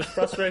 so the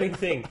frustrating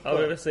thing I've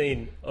ever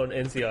seen on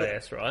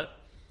NCIS, right,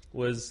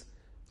 was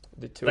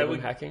The two of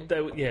them hacking.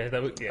 They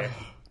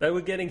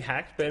were getting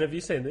hacked. Ben, have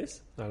you seen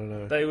this? I don't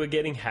know. They were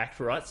getting hacked,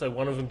 right? So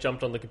one of them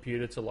jumped on the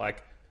computer to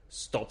like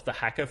stop the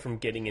hacker from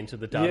getting into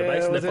the database.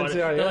 Yeah, and it was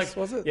they're NCIS, like,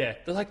 was it? Yeah,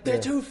 they're like, they're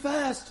too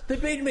fast. They're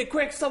beating me.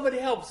 Quick, somebody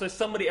help! So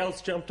somebody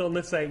else jumped on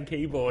the same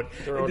keyboard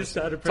They're and all just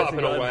just started pressing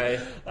typing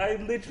buttons. away. I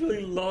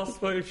literally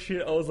lost my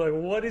shit. I was like,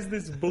 what is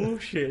this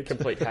bullshit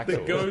Complete hack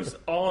that tool. goes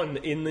on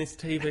in this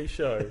TV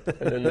show?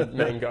 And then the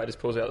main guy just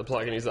pulls out the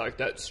plug and he's like,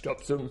 that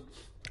stops him.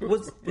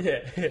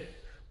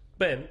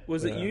 Ben,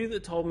 was it you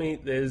that told me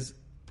there's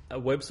a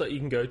website you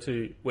can go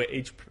to where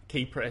each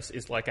key press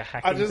is like a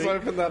hacking I just thing?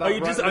 opened that up. Oh, you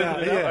just right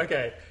opened now. it up?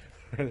 Okay.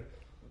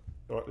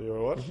 What,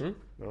 you're what? Mm-hmm.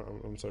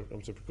 No, I'm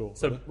super cool.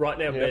 So right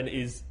now, Ben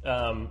is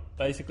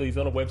basically he's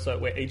on a website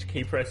where each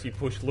key press you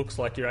push looks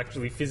like you're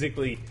actually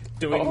physically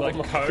doing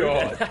code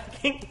and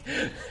hacking.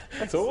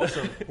 That's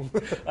awesome.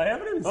 I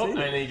haven't even seen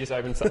it. And he just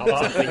opens up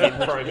something in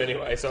Chrome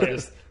anyway, so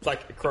it's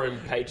like a Chrome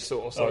page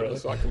source, so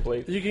it's like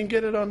complete. You can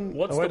get it on...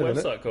 What's the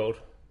website called?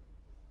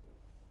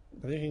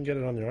 I think you can get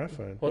it on your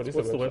iPhone. What's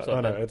the website?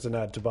 Oh, no, it's an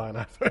ad to buy an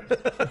iPhone.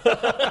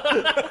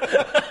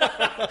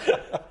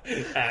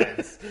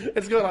 Ads.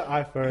 It's got like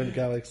iPhone,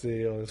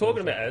 Galaxy... All this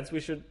Talking about ads, we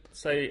should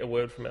say a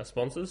word from our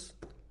sponsors.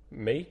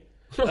 Me.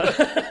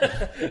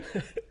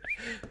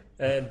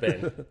 And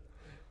Ben.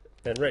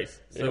 And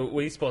Rhys. So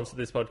we sponsor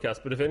this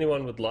podcast, but if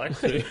anyone would like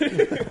to...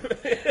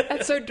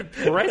 That's so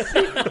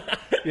depressing.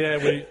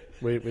 Yeah,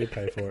 we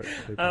pay for it.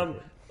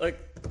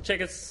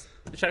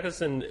 Check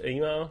us an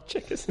email.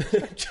 Check us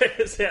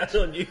out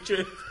on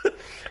YouTube.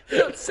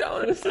 You're not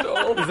selling us at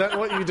all. Is that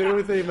what you do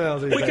with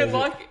emails? We can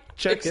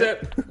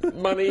accept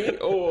money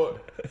or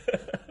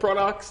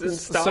products and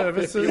stuff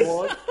services, if you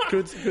want.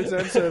 Goods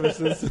and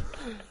services.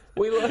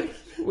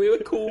 We're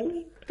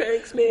cool.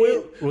 Thanks,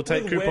 man. We'll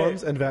take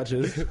coupons and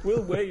vouchers.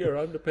 We'll wear your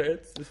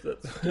underpants. If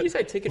that's... Did you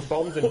say ticket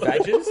bombs and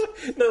badges?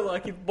 No,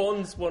 like if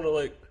Bonds want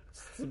to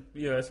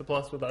supply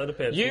us with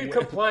underpants. You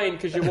complained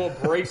because you wore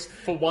briefs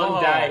for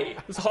one day.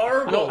 It was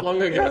horrible. Not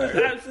long ago. It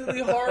was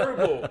absolutely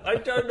horrible. I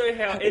don't know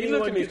how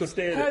anyone can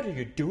stand How it. do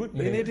you do it,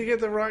 man? You need to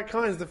get the right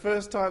kinds. The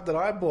first time that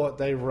I bought,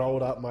 they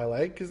rolled up my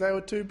leg because they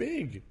were too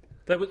big.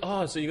 So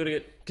you got to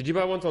get... Did you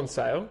buy ones on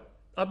sale?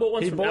 I bought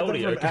ones He from bought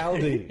Aldi. them from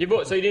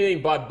Aldi. So you didn't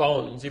even buy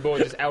bonds. You bought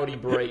just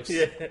Aldi briefs.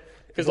 Yeah.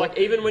 Because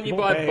even when you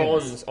buy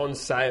bonds on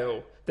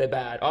sale, they're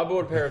bad. I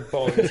bought a pair of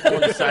bonds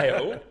on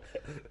sale,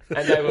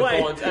 and they were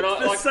bonds. And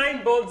the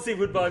same bonds he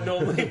would buy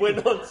normally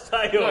went on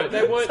sale. No,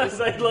 they weren't.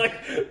 So they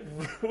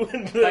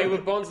ruined them. They were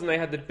bonds, and they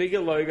had the bigger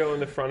logo on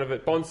the front of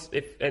it. Bonds,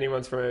 if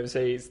anyone's from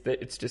overseas,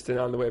 it's just an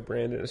underwear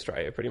brand in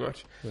Australia, pretty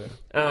much. Yeah.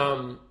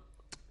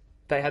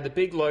 They had the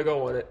big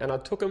logo on it, and I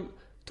took them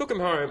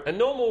home. And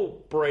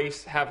normal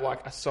briefs have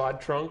like a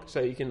side trunk,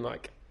 so you can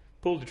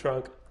pull the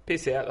trunk,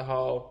 piss out the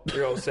hole,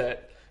 you're all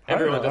set.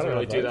 Everyone doesn't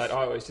really do that.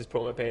 I always just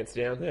pull my pants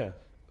down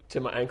to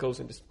my ankles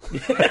and just...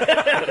 This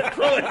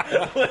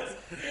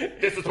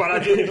is what I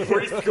did in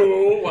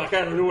preschool. I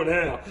can't do it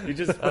now. You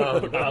just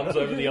put arms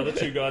over the other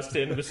two guys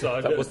standing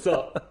beside you. What's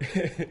up?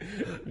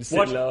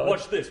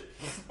 Watch this.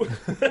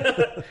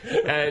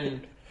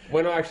 And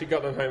when I actually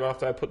got them home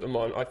after I put them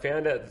on, I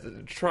found out that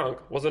the trunk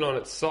wasn't on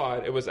its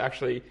side. It was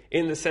actually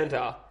in the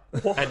centre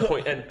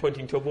and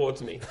pointing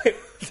towards me.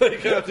 So you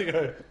have to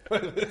go...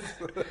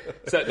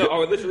 So no, I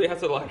would literally have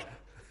to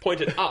point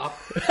it up,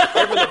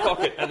 open the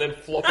pocket, and then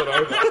flop it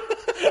over.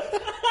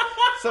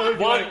 So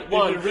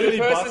One really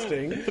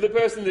busting. For the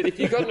person that if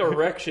you got an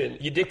erection,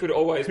 your dick would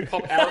always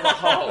pop out of the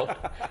hole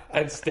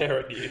and stare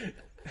at you.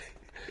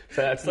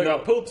 So that's I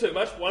pulled too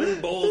much,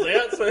 one ball's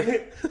out. So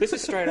this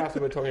is straight after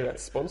we're talking about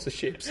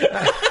sponsorships.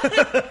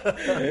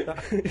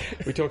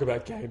 We talk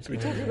about games.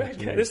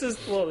 This is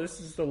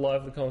the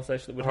lively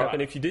conversation that would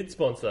happen if you did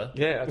sponsor.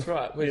 Yeah, that's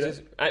right.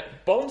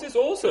 Bonds is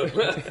awesome.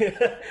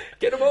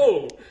 Get them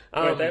all.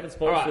 Wait, they haven't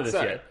sponsored us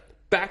yet.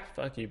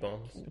 Fuck you,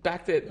 Bonds.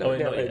 Back to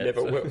they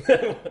never will.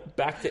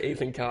 Back to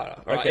Ethan Carter.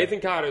 Right, okay.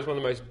 Ethan Carter is one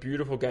of the most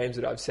beautiful games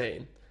that I've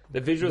seen. The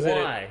visuals in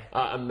it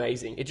are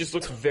amazing. It just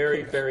looks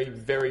very, very,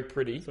 very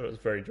pretty. So it was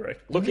very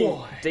direct. Looking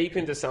deep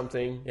into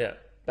something, they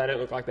don't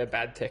look like they're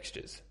bad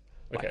textures.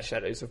 Like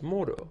Shadows of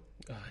Mordor.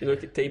 You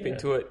look deep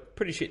into it,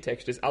 pretty shit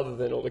textures other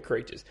than all the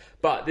creatures.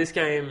 But this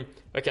game,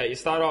 you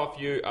start off,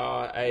 you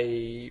are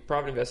a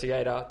private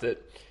investigator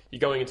that you're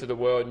going into the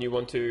world and you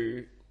want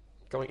to...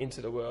 Going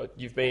into the world,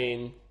 you've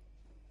been...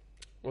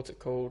 What's it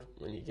called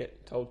when you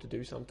get told to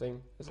do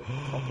something? Is it a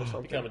cop or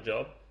something? Become a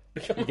job.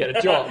 You get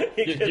a job.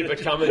 You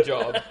become a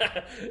job.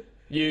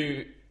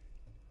 You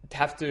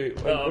have to...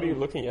 what are you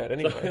looking at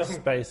anyway?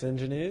 Space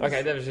engineers.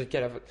 Okay, that was just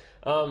get over.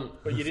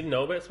 But you didn't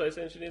know about space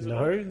engineers?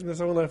 No,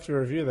 there's all left to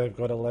review. They've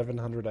got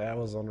 1,100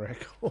 hours on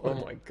record. Oh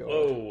my god!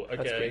 Oh,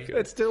 okay.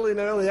 It's still in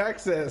early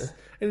access,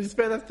 and you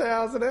spent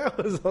 1,000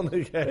 hours on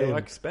the game. You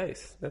like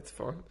space? That's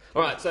fine.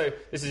 All right, so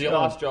this is your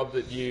last job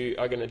that you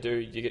are going to do.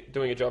 You're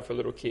doing a job for a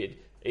little kid,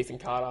 Ethan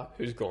Carter,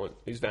 who's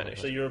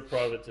vanished. So you're a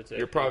private detective.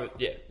 You're a private,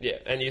 yeah.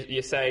 And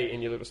you say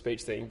in your little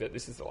speech thing that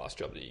this is the last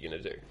job that you're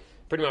going to do.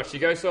 Pretty much, you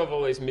go solve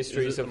all these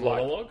mysteries of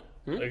monologue.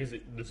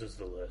 This is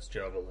the last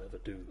job I'll ever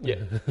do.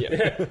 Yeah,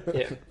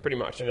 pretty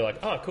much. And you're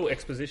like, cool,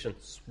 exposition,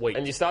 sweet.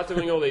 And you start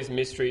doing all these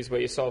mysteries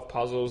where you solve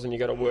puzzles and you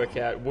got to work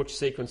out which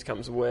sequence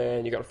comes where,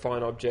 and you got to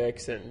find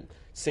objects and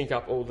sync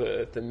up all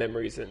the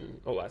memories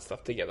and all that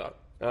stuff together.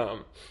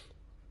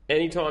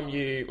 Anytime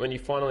when you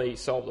finally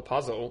solve the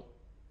puzzle,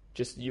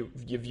 just you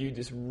view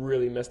this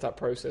really messed up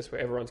process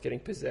where everyone's getting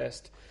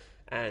possessed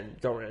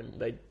and go around,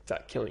 they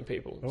start killing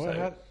people.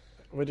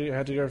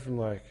 How'd you go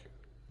from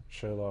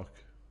Sherlock,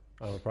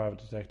 I'm a private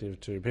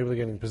detective, to people are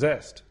getting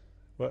possessed?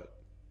 What?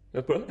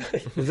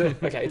 Is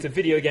it? Okay, it's a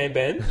video game,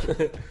 Ben.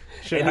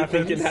 Shit Anything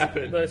happens. can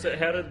happen. No, so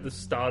how did the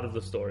start of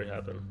the story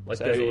happen? Like,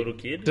 So there's a little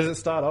kid. Does it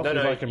start off No,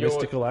 with no, like a you're-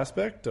 mystical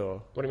aspect,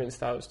 or What do you mean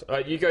start?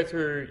 You go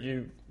through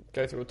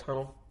a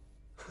tunnel.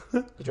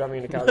 You're driving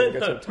in a car and you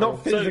go through a tunnel.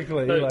 not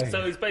physically? So, like,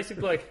 so it's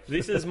basically like,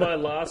 this is my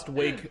last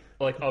week.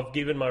 Like, I've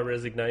given my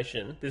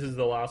resignation. This is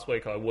the last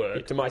week I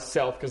work. To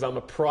myself, because I'm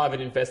a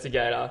private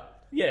investigator.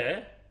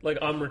 Yeah, like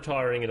I'm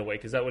retiring in a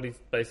week. Is that what he's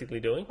basically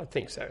doing? I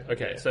think so.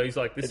 Okay, Yeah. so he's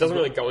like, this It doesn't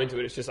is really go into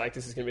it. It's just like,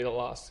 this is going to be the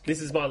last.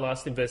 This is my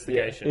last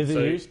investigation. is he So-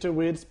 used to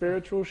weird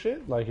spiritual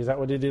shit? Like, is that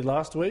what he did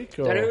last week?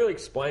 Or? They don't really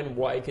explain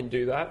why he can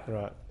do that.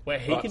 Right. where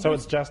he can So do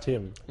it's just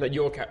him. That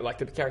your like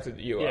the character that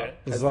you Yeah. are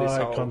It's has this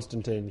like whole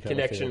Constantine kind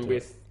connection of feel to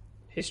with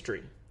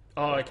history.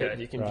 Oh, Like, okay.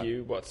 you can Right.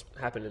 view what's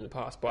happened in the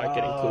past by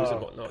getting clues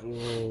and whatnot.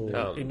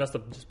 Cool. He must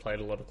have just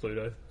played a lot of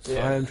Cluedo.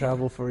 Yeah. Time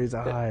travel for his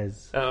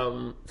eyes.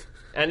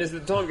 And as the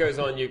time goes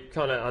on, you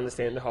kind of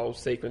understand the whole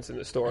sequence and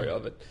the story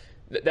of it.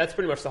 That's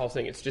pretty much the whole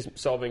thing. It's just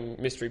solving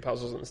mystery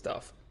puzzles and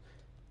stuff.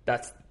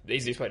 That's the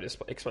easiest way to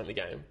explain the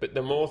game. But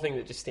the more thing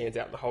that just stands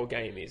out in the whole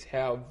game is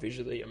how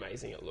visually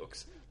amazing it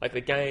looks. Like,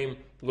 the game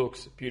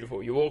looks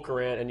beautiful. You walk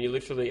around and you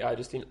literally are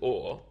just in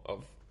awe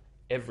of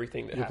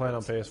everything that You're playing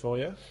on happens. PS4,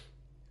 yeah?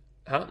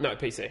 Huh? No,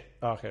 PC.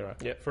 Oh, okay, right.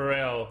 Yeah. For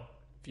our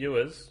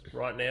viewers,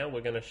 right now,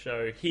 we're going to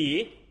show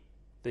here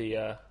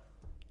the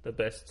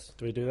best.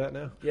 Do we do that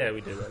now? Yeah, we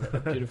do that.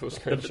 now. Beautiful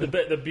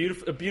screenshot. the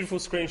beautiful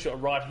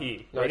screenshot right here.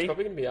 No, it's Ready?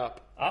 probably going to be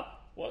up.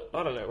 Up? What?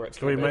 I don't know where it's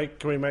Can we going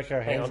to be. make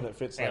our Hang hands on. and it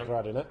fits Hang like on.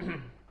 right in it?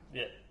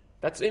 Yeah.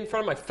 That's in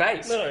front of my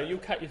face. No, you'll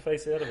cut your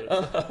face out of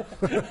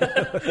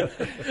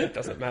it. It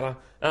doesn't matter.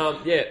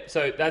 Yeah,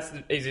 so that's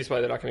the easiest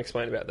way that I can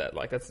explain about that.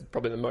 Like, that's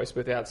probably the most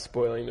without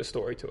spoiling the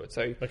story to it.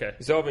 So, Okay.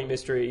 solving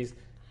mysteries.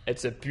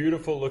 It's a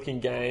beautiful looking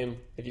game.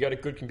 If you got a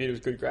good computer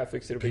with good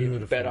graphics, it'll be even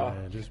Beautiful, better.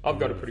 man, just I've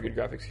got a pretty good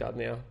graphics card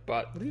now,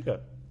 but What do you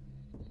got?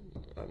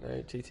 I don't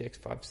know, GTX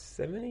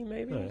 570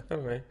 maybe? Yeah. I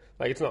don't know.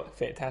 Like, it's not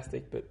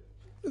fantastic, but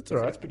It's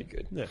alright. it's pretty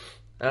good. Yeah.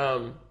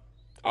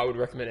 I would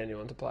recommend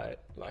anyone to play it.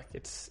 Like,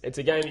 it's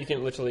a game you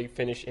can literally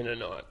finish in a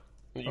night.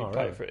 You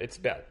play really? for it. It's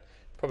about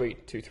probably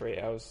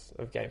 2-3 hours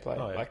of gameplay.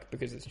 Oh, yeah. Like,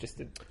 because it's just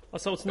a Oh,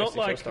 so it's not Basic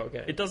like style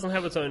game. it doesn't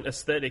have its own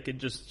aesthetic. It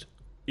just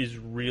is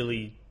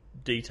really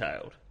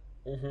detailed.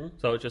 Mm-hmm.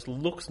 So it just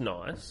looks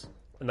nice,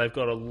 and they've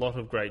got a lot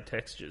of great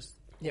textures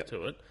Yep.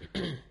 to it.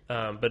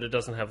 But it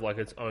doesn't have like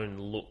its own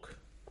look.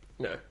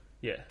 no.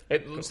 Yeah.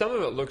 Some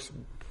of it looks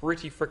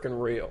pretty freaking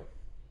real.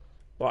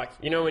 Like,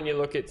 you know when you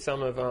look at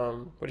some of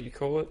what do you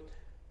call it?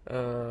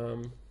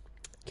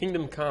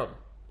 Kingdom Come.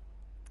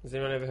 Has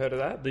anyone ever heard of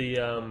that?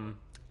 The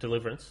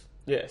Deliverance.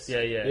 Yes.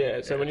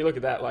 Yeah. So when you look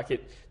at that, like,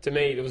 to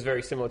me, it was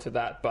very similar to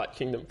that, but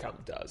Kingdom Come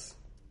does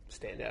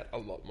stand out a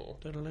lot more.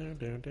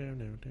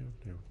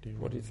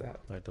 What is that?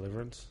 Like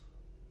Deliverance?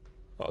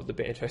 Oh, the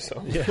banjo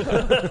song.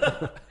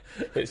 Yeah.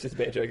 It's just a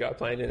banjo guy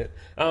playing in it.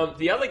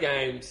 The other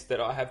games that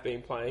I have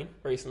been playing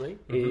recently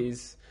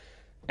is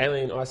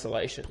Alien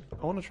Isolation.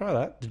 I want to try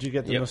that. Did you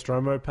get the Yep.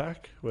 Nostromo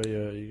pack where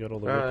you got all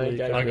the I Ripley?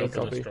 gave I him a got the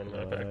copy.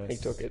 Nostromo pack. He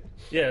took it.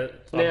 Yeah.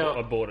 Now,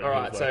 I bought it. all He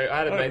right, was so like, I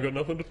had a mate- I've got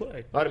nothing to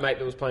play. I had a mate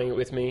that was playing it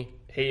with me.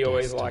 He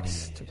always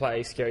likes to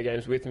play scary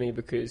games with me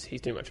because he's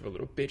too much of a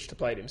little bitch to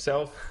play it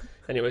himself.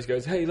 And he always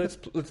goes, "Hey, let's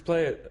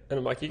play it." And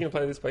I'm like, "You can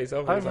play this by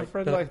yourself?" I And have he's a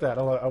friend like that,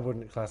 although I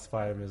wouldn't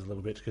classify him as a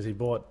little bitch because he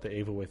bought The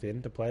Evil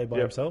Within to play by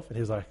Yep. himself, and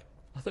he was like,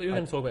 I thought you were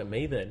going to talk about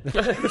me then. Look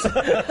at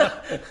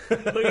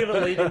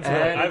the lead into it.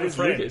 And I have it a was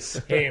friend. Lucas.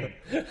 Him.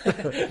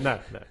 no.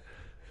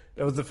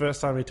 It was the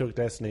first time he took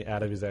Destiny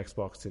out of his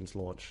Xbox since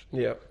launch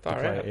Yeah, to far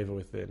play out. Evil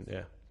Within.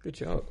 Yeah, Good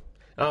job.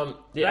 That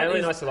Alien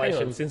is- hang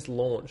Isolation. on, since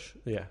launch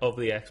Yeah. of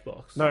the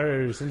Xbox.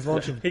 no, since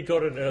launch of He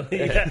got it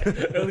early.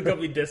 Early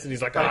copy of Destiny.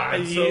 He's like, A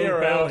it's year so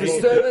early. The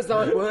powerful. servers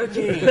aren't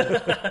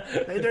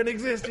working. they don't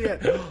exist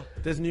yet.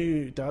 There's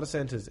new data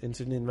centers in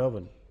Sydney and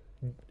Melbourne.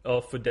 Oh,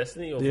 for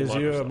Destiny or The for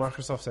Azure Microsoft?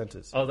 Microsoft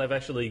centers. Oh, they've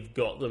actually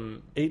got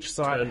them Each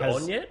site turned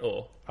has on yet?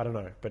 Or I don't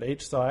know, but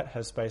each site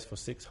has space for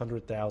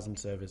 600,000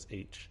 servers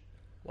each.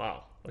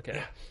 wow,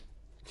 okay.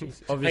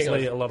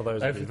 Obviously, Hang on. a lot of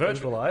those will be They've-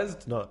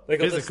 virtualized, not They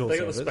got, physical they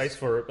got the servers. space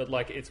for it, but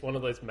like it's one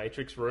of those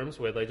matrix rooms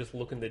where they just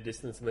look in the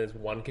distance and there's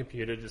one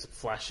computer just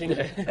flashing.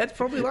 It's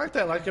probably like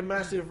that, like a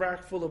massive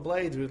rack full of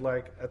blades with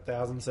like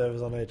 1,000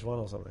 servers on each one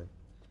or something.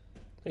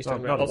 He's Not-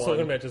 talking not I about was one.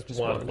 talking about just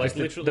one. Like Just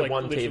the- literally, the like,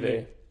 one literally-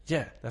 TV.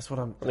 Yeah, that's what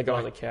I'm. And the guy on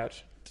the like,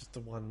 couch. just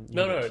the one.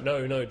 No,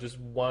 unit. just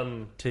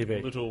one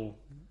TV. little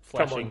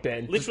Come flashing. on,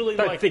 Ben. Literally,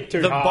 Don't like think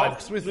too The hard.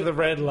 box with the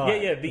red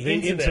light. yeah,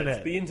 the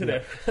internet. The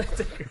internet.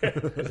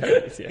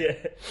 Yeah.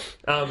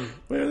 Yeah.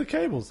 Where are the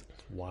cables?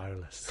 It's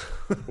wireless.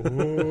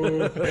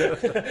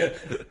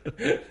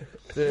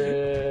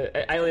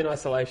 The Alien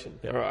Isolation.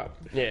 All right.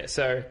 Yeah.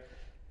 So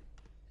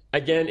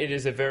again, it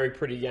is a very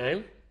pretty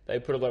game. They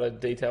put a lot of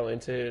detail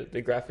into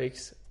the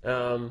graphics.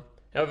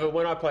 However,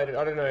 when I played it,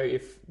 I don't know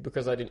if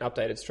because I didn't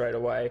update it straight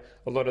away,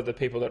 a lot of the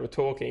people that were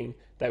talking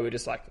they were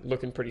just like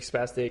looking pretty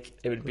spastic.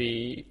 It would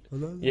be,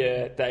 when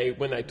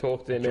they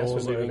talked, their mouse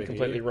was moving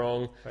completely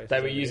wrong.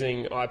 They were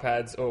using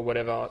iPads or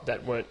whatever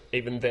that weren't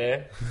even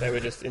there. They were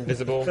just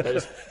invisible. They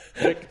just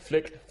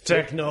flick.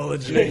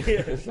 Technology.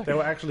 They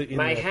were actually in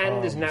My their hand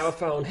palms. is now a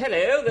phone.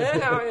 Hello there,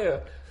 how are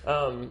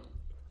you?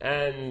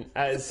 And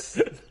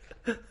as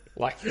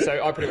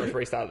so I pretty much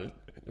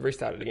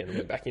restarted again and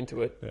went back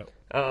into it. Yep.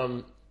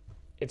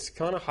 It's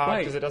kind of hard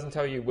because it doesn't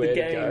tell you where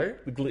to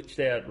go. Glitched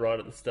out right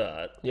at the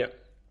start. Yep.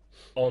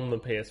 On the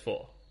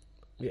PS4.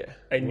 Yeah.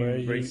 And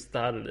you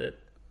restarted it,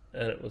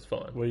 and it was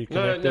fine. Were you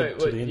connected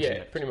to the internet?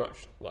 Yeah, pretty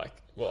much.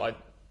 I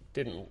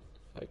didn't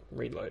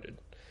reloaded,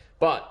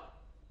 but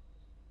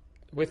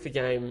with the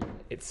game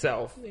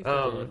itself, leave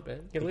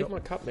my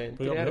cup, man.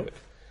 Get out of it.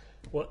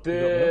 What?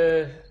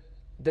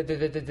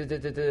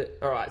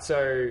 All right,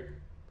 so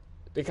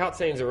the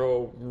cutscenes are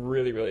all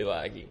really, really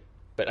laggy.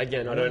 But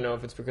again, I don't know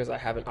if it's because I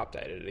haven't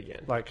updated it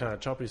again. Like kind of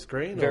choppy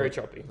screen? Very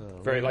choppy.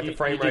 The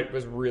frame rate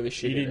was really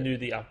shitty. You didn't do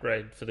the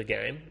upgrade for the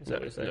game? No,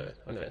 not straight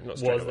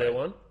Was away. there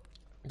one?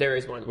 There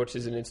is one, which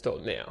isn't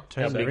installed now.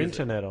 Turn their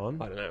internet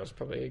on. I don't know, it was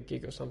probably a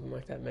gig or something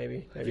like that,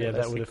 maybe. Yeah,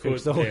 that would have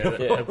fixed all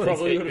it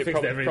probably would have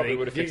fixed everything. Probably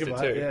would have fixed it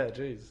too. Yeah,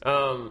 jeez.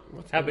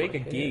 How big a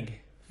gig?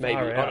 Maybe.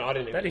 I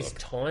didn't even That is look.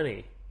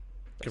 tiny.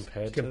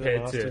 Compared to the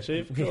Master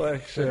Chief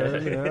Collection.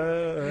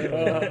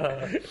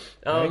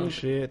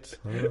 Shit.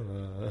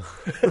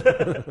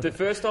 The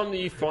first time that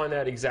you find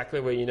out exactly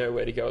where you know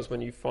where to go is when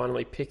you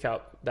finally pick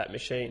up that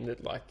machine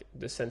that, like,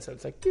 the sensor.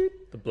 It's like...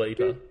 The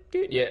bleeper.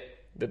 Yeah,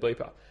 the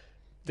bleeper.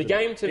 The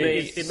game, to me,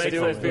 it makes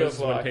still sense feels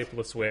when like...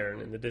 people are swearing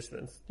in the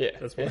distance. Yeah.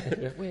 That's why.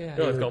 Where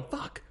Everyone's going,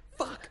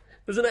 fuck,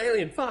 there's an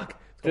alien, fuck.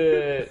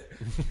 The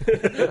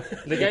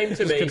game,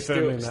 to me,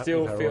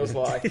 still feels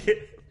like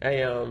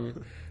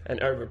an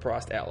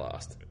overpriced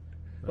Outlast.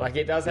 Like,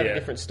 it does have a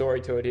different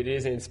story to it. It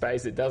is in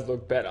space. It does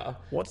look better.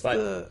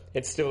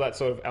 It's still that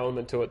sort of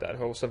element to it, that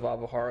whole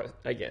survival horror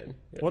again.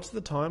 What's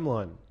the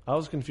timeline? I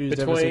was confused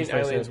ever Between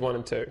since Aliens 1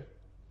 and 2.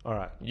 All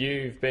right.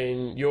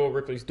 You're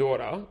Ripley's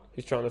daughter,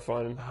 who's trying to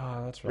find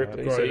that's right.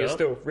 Ripley. So you're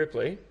still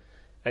Ripley,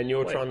 and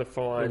you're trying to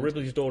find...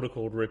 Ripley's daughter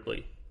called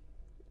Ripley.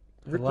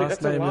 Ripley, that's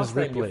the last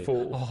name, you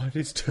fool. Oh, it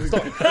is too.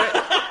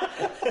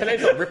 Her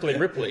name's not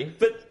Ripley.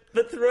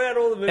 But throughout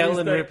all the movies...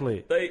 Ellen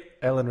Ripley.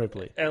 Ellen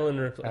Ripley.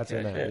 That's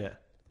her name, yeah.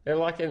 They're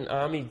like an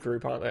army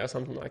group, aren't they, or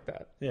something like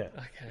that? Yeah.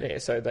 Okay. Yeah,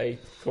 so they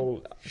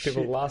call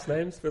people last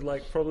names? For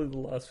probably the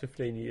last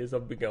 15 years,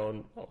 I've been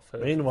going...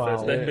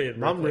 Meanwhile,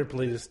 Mum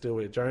Ripley is still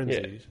with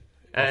Jonesy.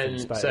 Yeah.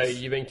 And so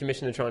you've been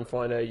commissioned to try and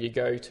find her. You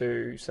go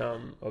to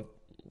some of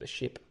the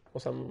ship,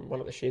 or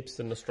one of the ships.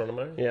 The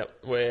Nostromo? Yeah,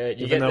 where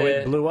you Even though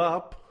it blew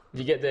up.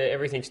 You get there,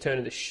 everything's turned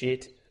into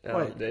shit.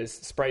 There's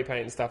spray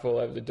paint and stuff all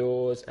over the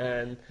doors,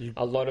 and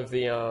a lot of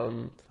the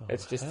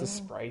it's just the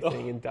spray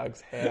thing in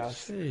Doug's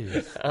house.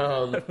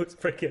 That was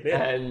freaking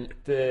out. And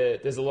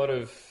there's a lot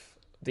of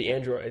the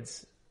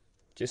androids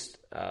just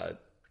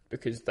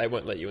because they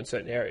won't let you in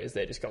certain areas.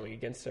 They're just going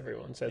against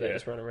everyone, so they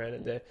just run around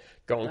and they're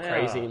going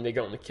crazy and they're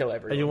going to kill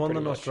everyone. Are you on the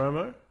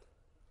Nostromo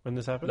when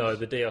this happens? No,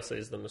 the DLC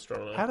is the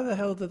Nostromo. How the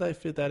hell did they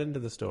fit that into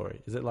the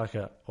story? Is it like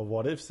a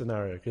what if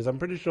scenario? Because I'm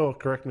pretty sure,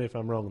 correct me if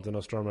I'm wrong, the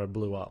Nostromo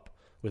blew up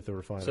with the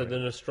refinery. So the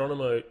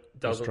Nostromo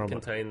doesn't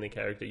contain the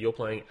character. You're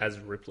playing as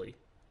Ripley.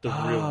 The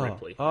real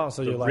Ripley. Oh,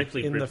 so you're like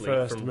in the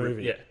first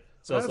movie. Yeah.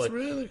 So that's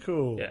really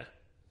cool. Yeah.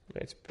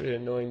 It's pretty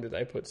annoying that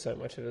they put so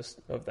much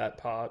of that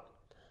part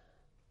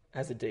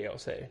as a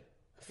DLC.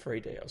 A free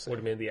DLC. What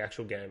do you mean, the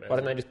actual game? Why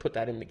don't they just put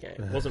that in the game?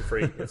 It wasn't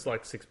free. It's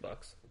like $6.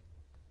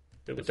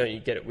 But don't you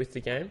get it with the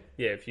game?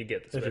 Yeah, if you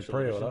get the special if you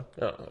pre-order.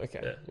 Oh,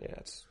 okay. Yeah,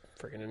 that's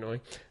freaking annoying.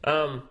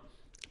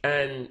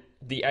 And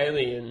the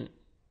alien...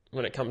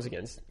 when it comes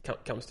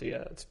to you,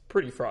 it's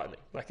pretty frightening.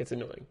 Like, it's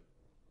annoying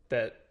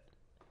that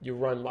you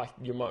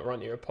might run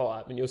near a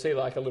pipe and you'll see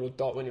like a little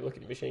dot when you look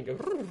at your machine go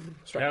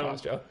straight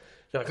past you.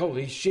 You're like,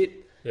 holy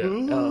shit. Yeah.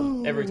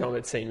 Every time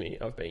it's seen me,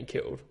 I've been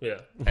killed. Yeah.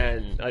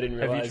 And I didn't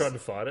realize... Have you tried to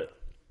fight it?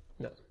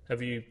 No.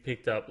 Have you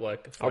picked up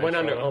like I went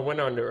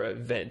under a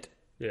vent.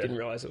 Yeah. Didn't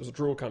realize it was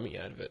drool coming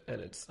out of it, and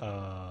it's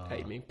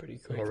ate me pretty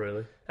quick. Oh,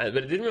 really? But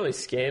it didn't really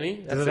scare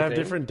me. Does it have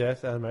different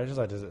death animations?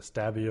 Like, does it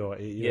stab you or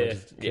eat you? Or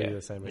just kill you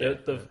the same way?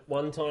 The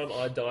one time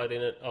I died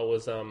in it, I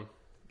was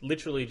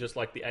literally just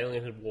like the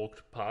alien had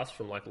walked past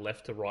from like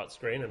left to right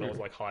screen, and I was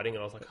like hiding,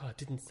 and I was like, oh, it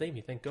didn't see me,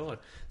 thank God.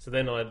 So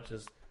then I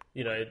just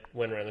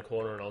went around the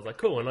corner, and I was like,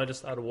 cool, and I just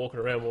started walking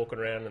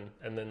around,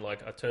 and then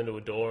like I turned to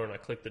a door, and I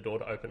clicked the door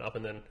to open up,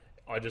 and then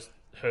I just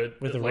heard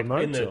with the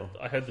remote.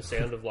 I heard the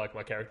sound of like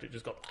my character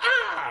just got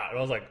ah, and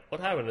I was like, what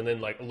happened? And then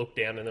like I looked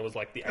down, and there was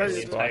like the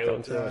alien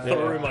tail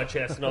through my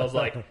chest, and I was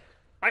like,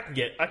 I can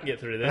get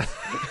through this.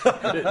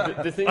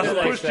 the thing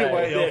that pushed your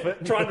way off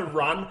it, trying to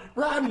run.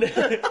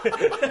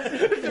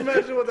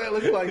 Imagine what that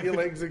looks like. Your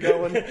legs are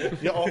going,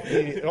 you're off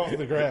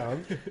the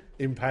ground,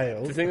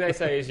 impaled. The thing they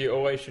say is you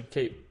always should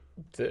keep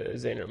the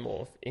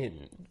xenomorph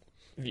in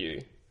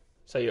view,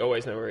 so you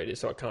always know where it is.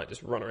 So I can't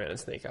just run around and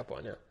sneak up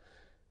on you.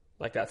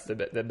 Like, that's the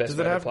best way to play. Does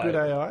it have good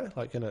AI?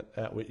 Like, can it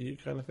outwit you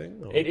kind of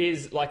thing? Or? It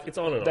is, like... It's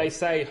on and They off.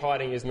 say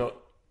hiding is not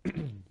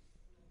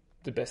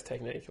the best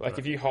technique. Like,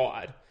 if you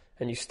hide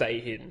and you stay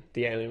hidden,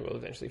 the alien will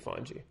eventually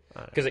find you.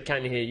 Because it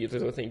can hear your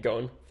little thing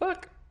going,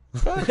 fuck.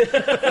 Fuck. So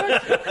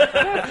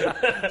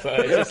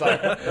it's just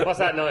like, what's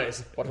that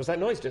noise? What was that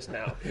noise just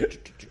now?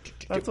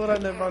 That's what I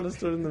never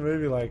understood in the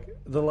movie. Like,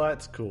 the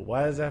light's cool.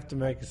 Why does it have to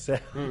make a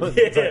sound?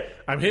 It's like,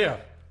 I'm here.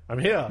 I'm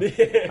here.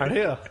 I'm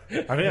here.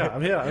 I'm here.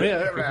 I'm here. I'm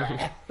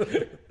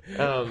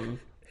here.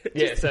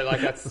 Yeah, so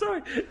like that's...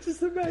 Sorry,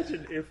 just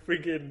imagine if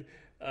friggin'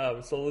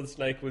 Solid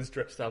Snake was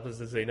dressed up as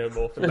a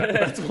xenomorph and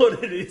that's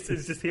what it is.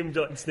 It's just him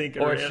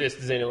sneaking around. Or it's just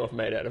a xenomorph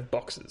made out of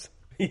boxes.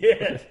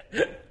 Yeah.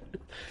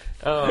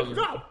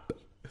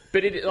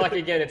 But it, like,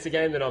 again, it's a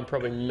game that I'm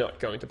probably not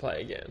going to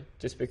play again,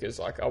 just because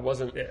like I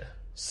wasn't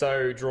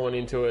so drawn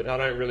into it. I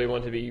don't really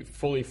want to be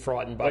fully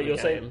frightened by the you're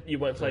game. saying you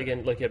won't play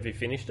again? Like, have you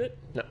finished it?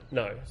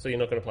 No. So you're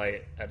not going to play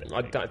it at it?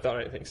 I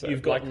don't think so.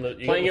 You've gotten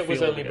playing it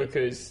was only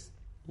because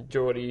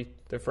Geordie,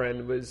 the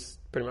friend, was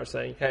pretty much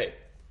saying, "Hey,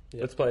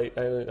 let's play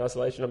Alien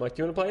Isolation." I'm like,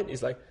 "Do you want to play it?"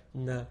 He's like,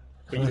 "No."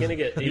 But you're going to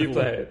get evil.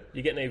 play it.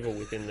 You're getting Evil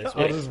Within this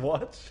I'll week. just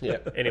watch. Yeah.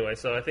 Anyway,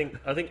 so I think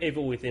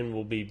Evil Within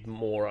will be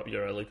more up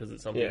your alley because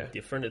it's something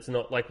different. It's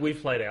not like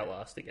we've played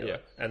Outlast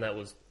together, and that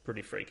was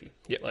pretty freaky.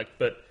 Yeah. Like,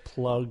 but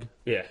Plug.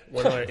 yeah,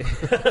 when I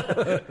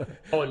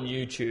On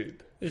YouTube.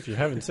 If you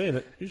haven't seen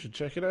it, you should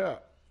check it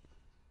out.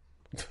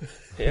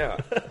 Yeah.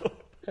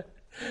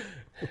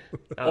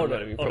 I'm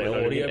not even probably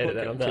not audio even edit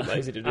that. I'm too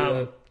lazy to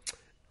do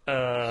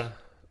that.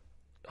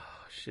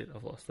 Shit,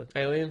 I've lost it.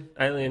 Alien?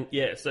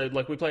 Yeah. So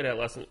like we played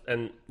Outlast,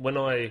 and when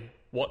I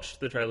watched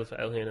the trailers for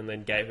Alien and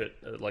then gave it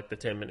like the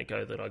 10-minute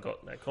go that I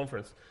got at that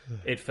conference,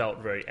 it felt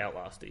very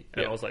Outlasty,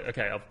 and I was like,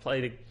 okay,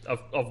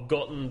 I've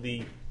gotten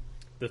the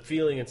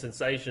feeling and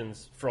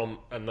sensations from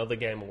another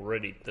game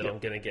already that I'm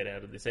going to get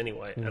out of this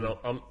anyway. And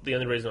the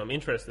only reason I'm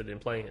interested in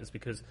playing it is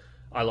because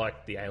I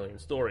like the Alien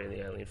story and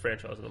the Alien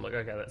franchise, and I'm like,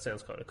 okay, that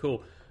sounds kind of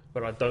cool,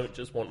 but I don't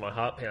just want my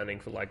heart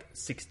pounding for like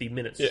 60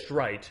 minutes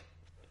straight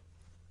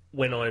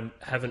when I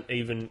haven't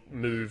even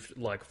moved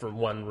like from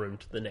one room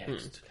to the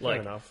next. Like,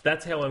 enough.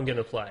 that's how I'm going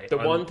to play. The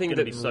one thing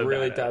that so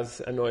really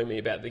does annoy me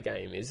about the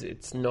game is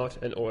it's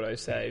not an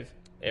autosave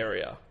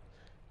area.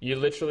 You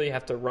literally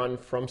have to run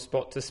from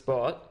spot to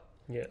spot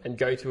and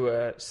go to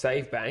a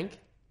save bank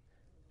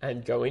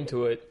and go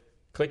into it,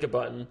 click a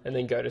button, and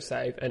then go to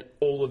save, and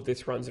all of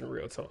this runs in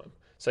real time.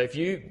 So if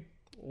you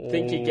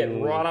think you get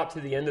right up to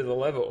the end of the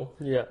level,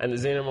 and the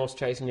xenomorph's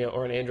chasing you,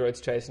 or an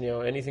android's chasing you,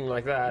 or anything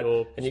like that,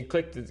 and you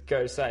click to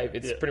go to save,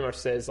 it pretty much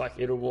says like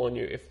it'll warn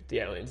you if the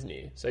alien's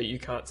near, so you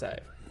can't save.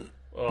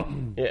 Oh,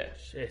 yeah,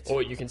 shit.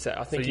 Or you can save.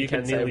 I think so you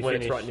can save when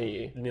finish, it's right near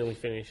you. Nearly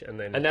finish, and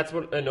then... And that's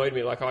what annoyed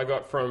me. Like, I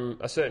got from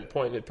a certain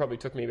point, it probably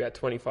took me about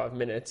 25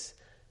 minutes,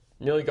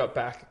 nearly got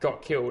back,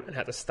 got killed, and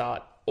had to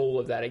start all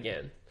of that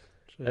again.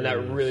 Jeez. And that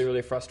really,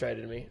 really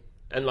frustrated me.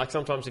 And, like,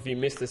 sometimes if you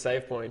miss the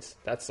save points,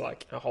 that's,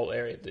 like, a whole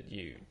area that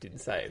you didn't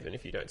save. And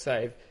if you don't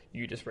save,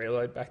 you just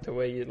reload back to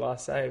where you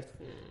last saved.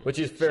 Which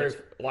is very,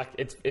 like,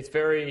 it's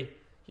very...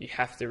 You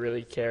have to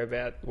really care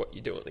about what you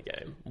do in the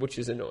game, which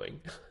is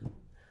annoying.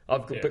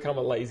 I've become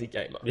a lazy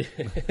gamer.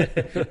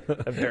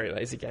 A very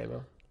lazy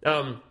gamer.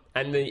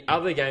 And the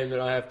other game that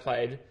I have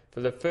played for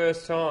the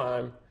first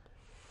time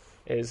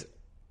is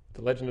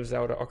The Legend of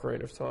Zelda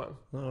Ocarina of Time.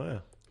 Oh, yeah.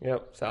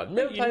 Yep. So I've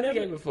never played the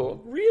game before.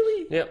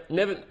 Really? Yep.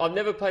 I've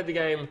never played the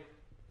game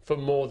for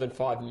more than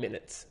 5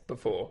 minutes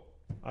before.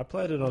 I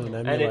played it on an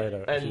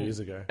emulator a few years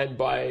ago. And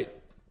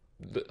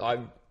I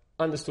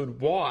understood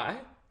why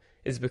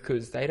is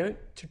because they don't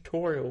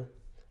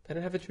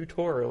have a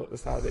tutorial at the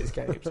start of these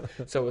games.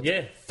 So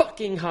it's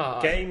fucking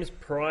hard. Games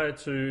prior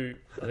to,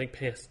 I think,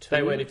 PS2.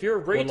 They went, if you're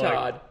a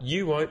retard,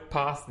 you won't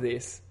pass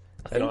this.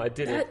 And I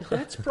didn't.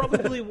 That's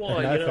probably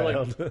why.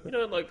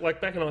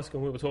 Like back in high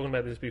school, we were talking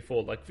about this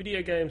before. Like,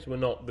 video games were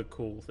not the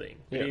cool thing.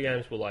 Video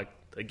games were like,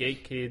 the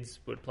geek kids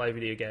would play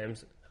video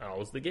games. I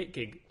was the geek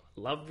kid.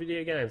 Love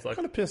video games. Like, I'm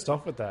kind of pissed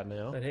off with that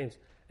now.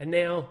 And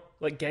now,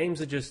 like,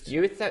 games are just...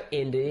 You're so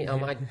indie. Oh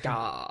my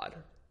God.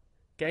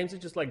 Games are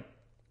just like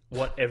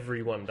what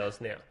everyone does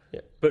now.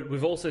 Yeah. But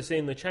we've also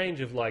seen the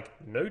change of like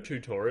no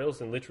tutorials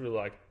and literally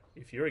like,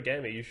 if you're a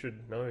gamer, you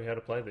should know how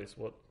to play this.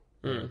 What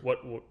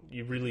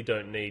you really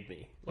don't need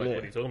me. Like, what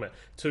are you talking about?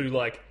 To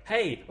like,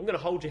 hey, I'm going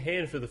to hold your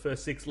hand for the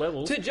first 6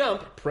 levels. To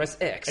jump, press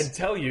X. And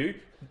tell you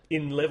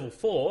in level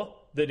 4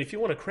 that if you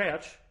want to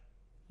crouch,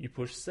 you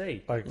push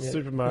C. Like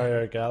Super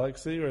Mario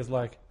Galaxy, where it's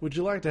like, would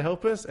you like to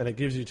help us? And it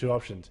gives you 2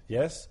 options,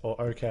 yes or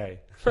okay.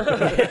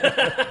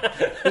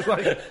 It's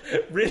like,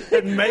 really?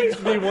 It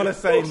makes me want to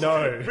say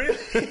no.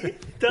 Really?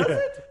 Does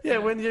it? Yeah,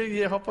 when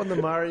you hop on the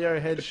Mario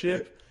head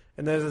ship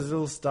and there's those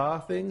little star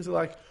things,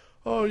 like,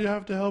 oh, you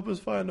have to help us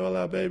find all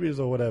our babies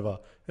or whatever.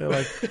 And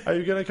like, are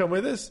you going to come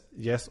with us?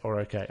 Yes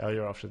or okay are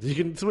your options. You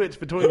can switch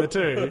between the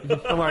two.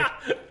 I'm like,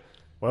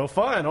 well,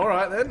 fine, all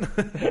right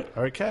then.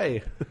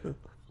 Okay.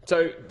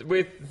 So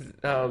with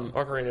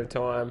Ocarina of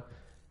Time,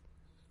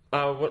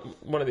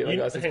 one of the other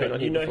guys that's been on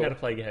here You know before. how to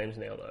play games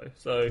now, though.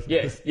 So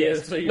Yes.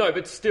 No,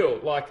 but still,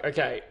 like,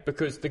 okay,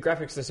 because the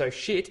graphics are so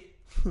shit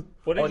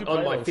What did you play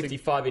on my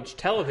 55-inch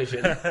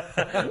television, and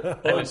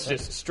it's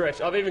just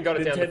stretched. I've even got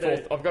it down to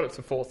 4. I've got it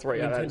to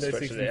 4:3. I haven't Nintendo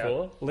stretched it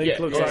out. 64? Link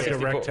looks like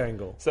 64. a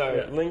rectangle.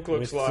 So Link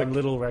looks With like some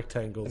little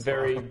rectangles. a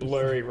very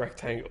blurry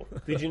rectangle.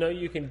 Did you know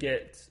you can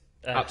get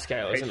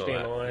Upscalers and all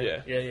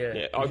HDMI? that.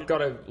 Yeah. I've got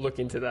to look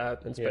into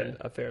that and spend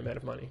a fair amount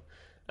of money.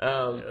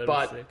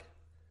 But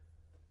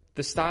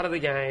the start of the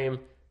game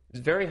is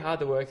very hard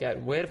to work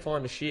out where to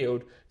find a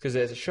shield because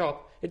there's a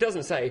shop. It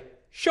doesn't say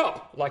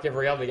shop like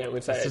every other game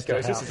would say. It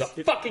goes, this is a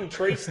fucking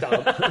tree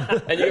stump,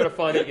 and you got to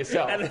find it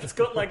yourself. And it's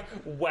got like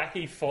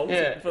wacky fonts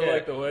for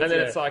like the words. And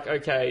then it's like,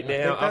 okay,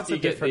 now after you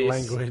get this,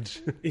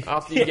 language.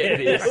 after you get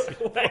this,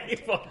 wacky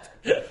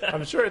font.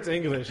 I'm sure it's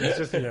English. It's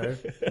just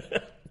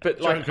but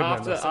like Drunken Man or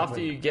after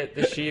something. you get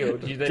the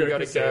shield, you then got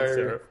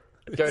to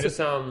go to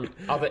some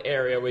other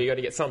area where you got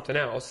to get something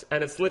else,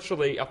 and it's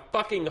literally a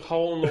fucking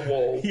hole in the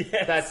wall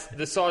that's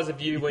the size of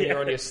you when you're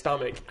on your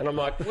stomach. And I'm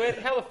like,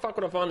 how the fuck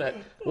would I find that?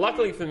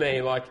 Luckily for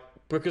me, like,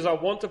 because I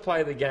want to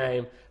play the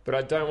game, but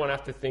I don't want to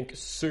have to think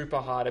super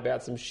hard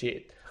about some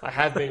shit. I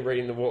have been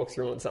reading the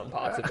walkthrough on some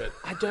parts of it.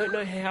 I don't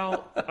know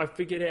how I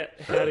figured out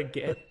how to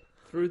get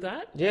through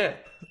that. Yeah,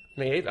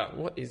 me either.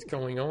 What is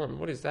going on?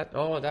 What is that?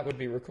 Oh, that would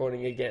be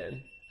recording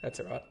again. That's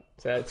all right.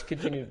 So it's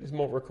continued. There's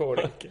more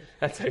recording. Okay.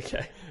 That's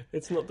okay.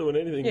 It's not doing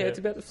anything. Yeah, yet. it's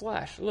about the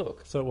flash.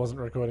 Look. So it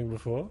wasn't recording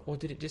before? Or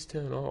did it just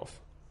turn off?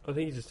 I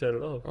think you just turned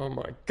it off. Oh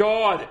my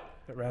god!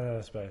 It ran out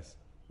of space.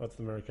 What's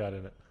the memory card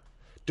in it?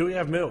 Do we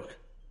have milk?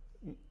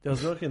 There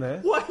was milk in there.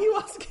 Why are you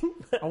asking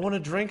that? I want to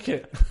drink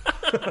it.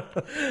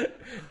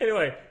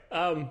 Anyway,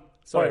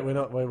 sorry. Wait, we're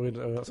not.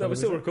 No, we're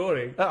still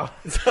recording. Oh.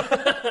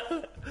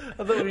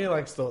 I thought we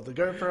like sort the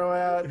GoPro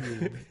out.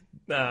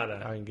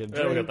 No. I can get a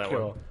No, we drink. got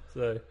that one.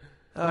 So,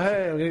 Oh,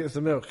 hey, I'm gonna get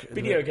some milk.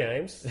 video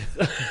games.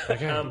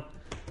 Okay.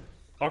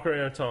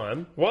 Ocarina of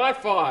Time.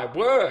 Wi-Fi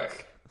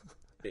work.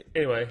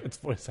 Anyway, It's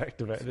voice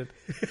activated.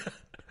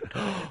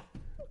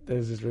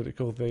 There's this really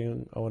cool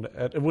thing.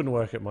 It wouldn't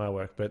work at my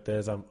work, but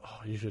there's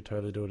you should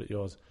totally do it at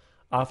yours.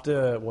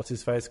 After what's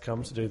his face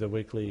comes to do the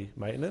weekly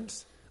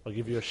maintenance, I'll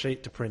give you a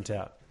sheet to print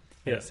out.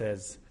 And It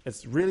says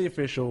it's really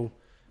official.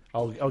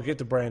 I'll get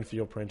the brand for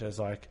your printer. It's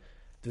like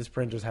this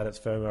printer's had its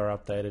firmware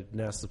updated,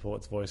 now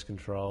supports voice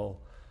control,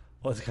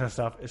 all this kind of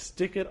stuff.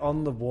 Stick it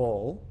on the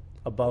wall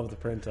above the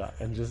printer,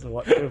 and just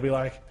it'll be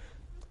like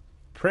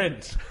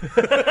print.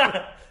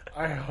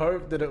 I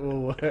hope that it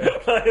will work.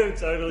 I am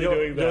totally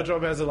doing that. Your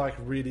job has a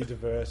really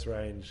diverse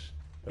range.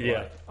 Of,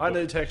 I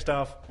do tech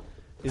stuff.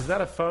 Is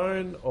that a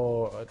phone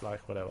or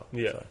whatever?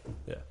 Yeah. So,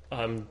 yeah.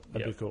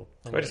 That'd be cool.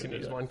 We're just going to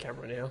use one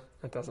camera now.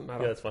 That doesn't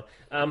matter. Yeah, that's fine.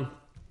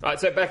 Alright,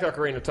 so back to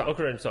Ocarina of Time.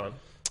 Ocarina of Time.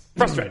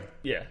 Frustrating.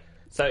 Yeah.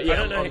 So I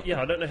don't know.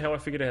 I don't know how I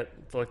figured out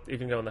to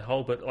even go in the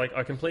hole, but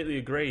I completely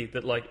agree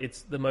that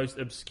it's the most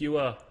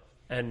obscure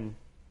and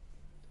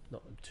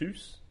not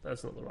obtuse.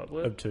 That's not the right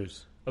word.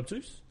 Obtuse.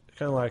 Obtuse.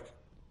 Kind of like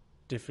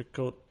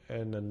difficult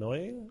and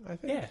annoying, I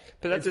think. Yeah,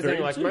 but that's it's the thing.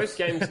 very Like obtuse. most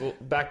games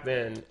back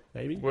then,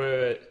 Maybe.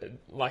 were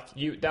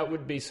that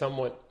would be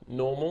somewhat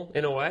normal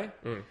in a way.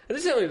 And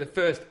this is only the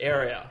first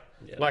area.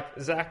 Yeah. Like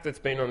Zach, that's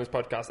been on this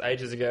podcast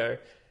ages ago.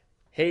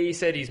 He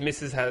said his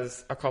missus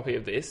has a copy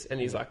of this, and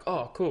he's like,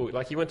 "Oh, cool!"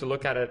 Like he went to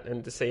look at it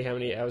and to see how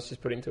many hours she's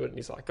put into it, and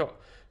he's like, "Oh,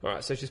 all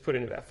right." So she's put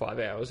in about 5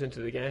 hours into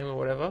the game or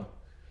whatever.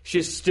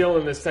 She's still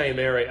in the same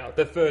area,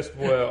 the first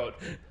world.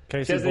 She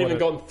hasn't even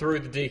gone through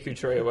the Deku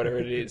tree or whatever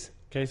it is.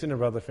 Casey and her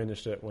brother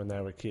finished it when they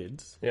were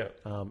kids. Yeah.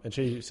 And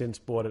she since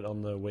bought it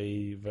on the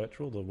Wii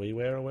Virtual, the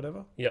WiiWare or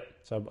whatever. Yep.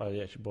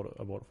 So she bought it.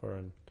 I bought it for her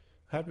and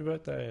happy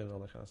birthday and all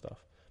that kind of stuff.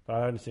 But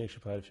I only think she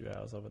played a few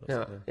hours of it. Or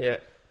something. Yeah.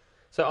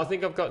 So I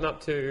think I've gotten up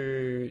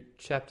to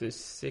chapter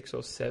 6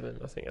 or 7.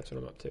 I think that's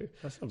what I'm up to.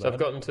 That's not So bad. I've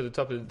gotten to the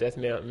top of the Death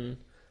Mountain.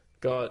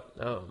 Got.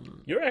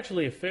 You're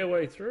actually a fair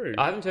way through.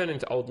 I haven't turned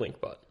into Old Link,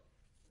 but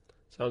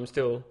so I'm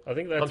still. I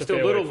think that's I'm a still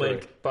fair Little way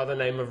Link through. by the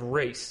name of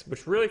Rhys,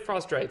 which really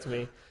frustrates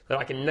me that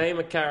I can name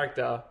a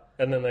character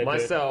And then they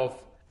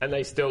myself and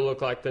they still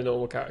look like the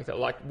normal character.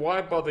 Like,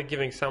 why bother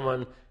giving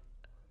someone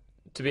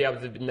to be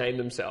able to name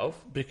themselves?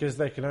 Because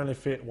they can only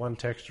fit one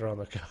texture on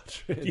the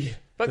cartridge. Yeah.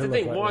 That's the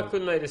They thing. look Why like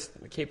couldn't they just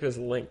keep it as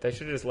Link? They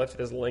should have just left it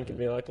as Link and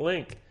be like,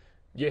 Link,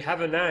 you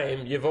have a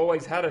name. You've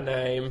always had a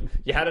name.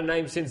 You had a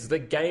name since the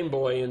Game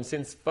Boy and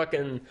since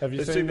fucking Have you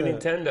the seen Super the-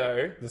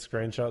 Nintendo. The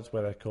screenshots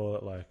where they call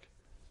it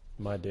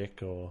my dick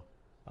or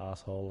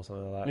asshole or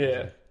something like that.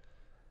 Yeah.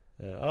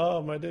 Yeah.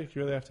 Oh, my dick,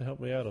 you really have to help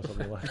me out or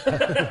something like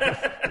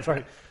that. It's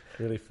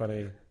really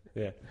funny.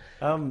 Yeah.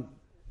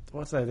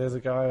 What's that? There's a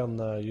guy on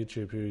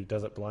YouTube who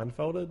does it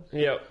blindfolded.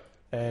 Yep.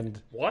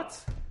 And What?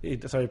 he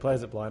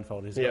plays it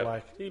blindfolded. He's Yeah.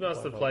 got He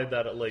must have played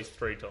that at least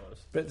 3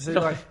 times. But see,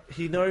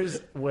 he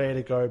knows where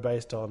to go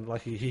based on,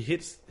 he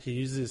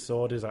uses his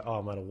sword, he's like, oh,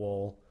 I'm at a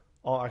wall.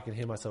 Oh, I can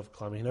hear myself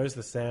climbing. He knows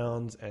the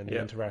sounds and the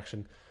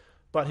interaction.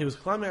 But he was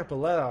climbing up a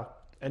ladder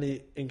and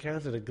he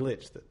encountered a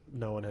glitch that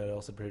no one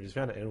else had previously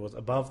found it, and it was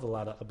above the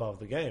ladder, above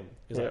the game.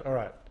 He's like, all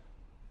right,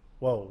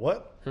 whoa,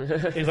 what?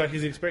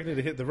 he's expecting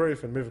to hit the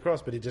roof and move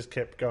across, but he just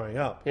kept going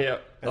up. Yeah.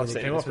 And I've then he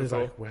seen came this up and he's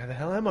before. like, where the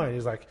hell am I? And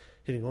he's like,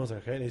 hitting walls,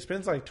 okay. And he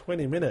spends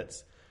 20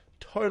 minutes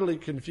totally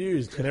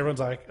confused, and everyone's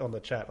like on the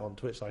chat on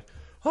Twitch, like,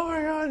 "Oh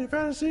my god, you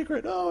found a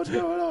secret! Oh, what's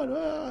going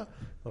on?"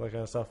 All that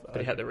kind of stuff. But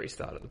he had to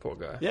restart it, the poor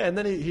guy. Yeah, and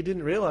then he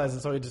didn't realize,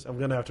 and so I'm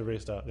going to have to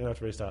restart.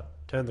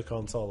 Turned the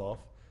console off.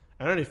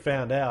 I only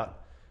found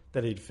out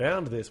that he'd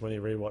found this when he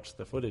rewatched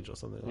the footage or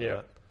something like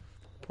that.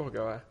 Poor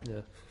guy.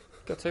 Yeah.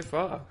 Got so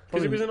far.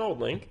 Because it was an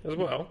old Link as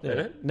well, Yeah,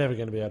 isn't it? never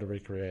going to be able to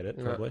recreate it,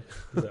 probably.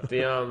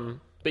 No.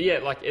 But yeah,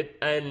 like it,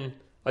 and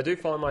I do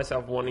find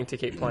myself wanting to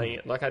keep playing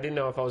it. Like I didn't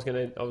know if I was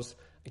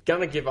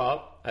gonna give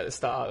up at the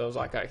start. I was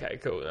like, okay,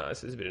 cool, no,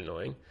 this is a bit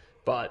annoying.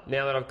 But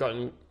now that I've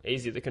gotten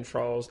easy the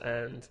controls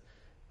and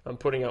I'm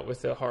putting up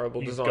with the horrible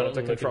design of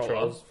the controller,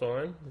 controls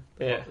fine.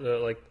 Yeah,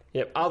 Like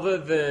other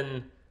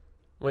than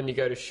when you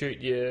go to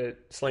shoot your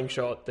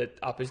slingshot, that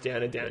up is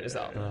down and down is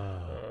up.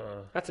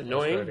 That's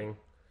annoying. frustrating.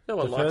 No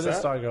one The likes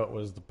furthest that. I got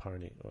was the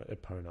pony, or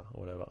Epona,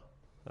 or whatever.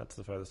 That's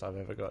the furthest I've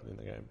ever gotten in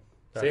the game.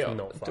 That's See,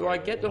 not fun do I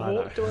at get all.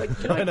 the horse?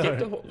 Can I get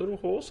the little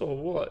horse or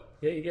what?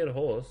 Yeah, you get a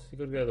horse. You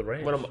got to go to the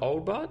ranch. When I'm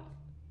old, bud?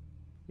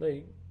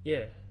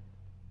 Yeah.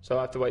 So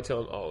I have to wait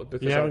till I'm old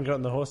because You haven't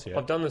gotten the horse yet.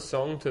 I've done the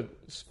song for the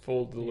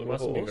You little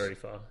mustn't horse. be very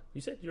far.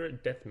 You said you're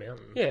at Death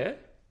Mountain. Yeah,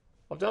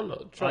 I've done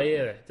the. Oh,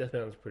 yeah. Death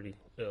Mountain's pretty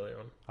early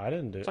on. I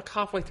didn't do It's it. like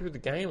halfway through the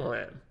game.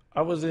 I am.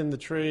 I was in the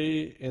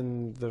tree,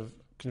 in the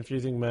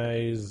confusing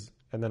maze,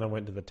 and then I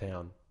went to the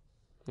town.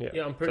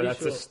 Yeah, I'm pretty so that's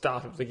sure. the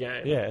start of the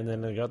game. Yeah, and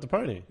then I got the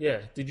pony. Yeah.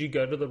 Did you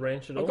go to the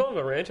ranch at all? I've gone to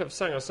the ranch. I've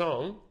sung a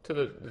song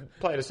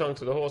played a song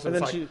to the horse, and,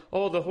 And it's then like,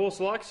 oh, the horse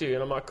likes you,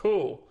 and I'm like,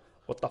 cool.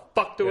 What the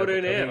fuck do I do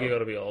I think you now? got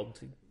to be old.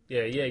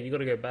 Yeah, you got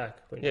to go back.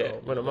 When you're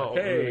old. When I'm old,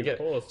 Hey, I'm gonna get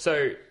horse.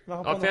 So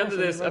Hop I on the found horse that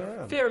there's and a run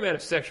around. fair amount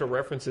of sexual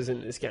references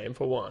in this game.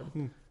 For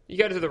one, you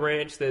go to the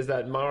ranch. There's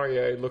that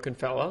Mario-looking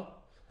fella,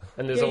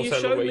 and there's Yeah, you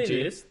also showed me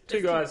Luigi. this.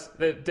 Two guys.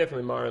 They're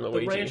definitely Mario and The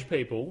Luigi. ranch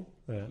people,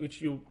 Yeah.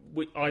 which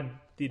I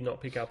did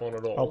not pick up on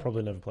at all. I'll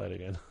probably never play it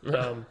again.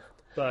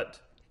 But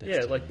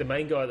yeah, like the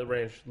main guy at the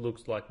ranch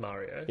looks like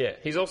Mario. Yeah,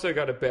 he's also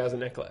got a Bowser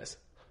necklace.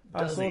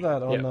 I saw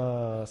that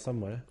on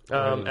somewhere.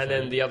 And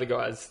then the other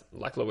guy's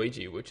like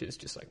Luigi, which is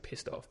just like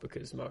pissed off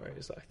because Mario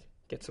is like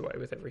gets away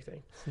with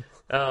everything.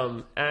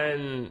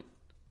 And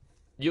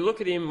you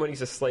look at him when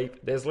he's asleep.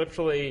 There's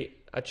literally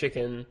a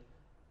chicken,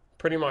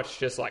 pretty much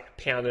just like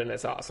pounding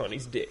its ass on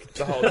his dick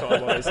the whole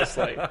time while he's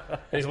asleep. And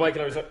he's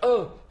waking up. He's like,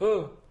 oh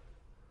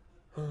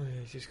yeah,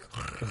 he's just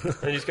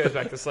and he just goes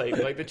back to sleep.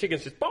 Like the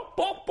chicken's just bop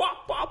bop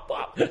bop bop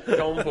bop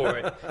going for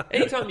it.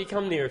 Anytime you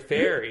come near a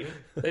fairy,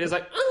 they're just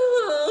like,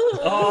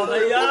 Oh,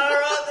 they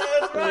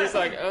are. and it's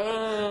like,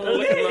 oh,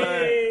 look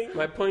at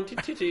my pointy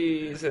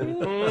titties. And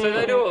so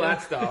they do all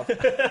that stuff.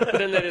 But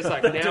then they're just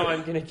like, now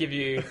I'm going to give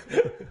you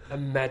a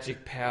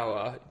magic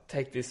power.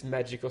 Take this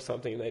magic or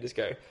something. And they just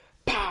go,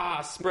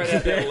 bah, spread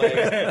out their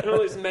legs. And all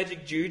this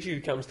magic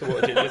juju comes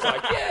towards you. And it's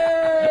like,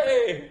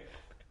 yay!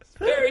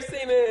 Fairy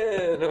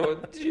semen or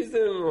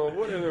jism or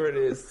whatever it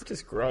is. It's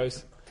just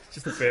gross.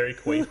 Just a fairy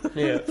queen.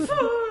 Yeah.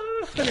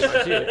 Pretty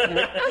much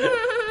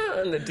it.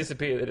 And they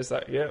disappear. They're just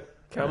like, yep.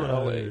 Come and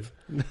I'll leave.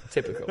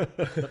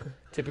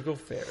 Typical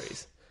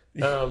fairies.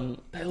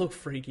 They look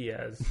freaky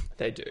as.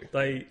 They do.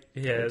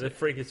 They're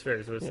freaky as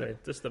fairies.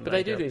 Just the But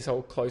they do this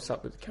whole close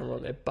up with the camera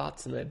on their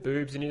butts and their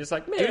boobs, and you're just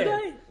like, man. Do they?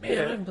 Man, Yeah.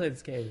 I haven't played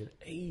this game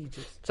in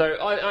ages. So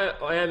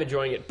I am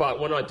enjoying it, but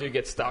when I do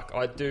get stuck,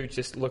 I do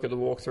just look at the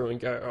walkthrough and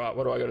go, all right,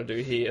 what do I got to do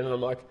here? And then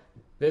I'm like,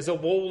 there's a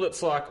wall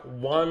that's like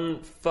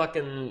one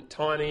fucking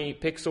tiny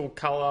pixel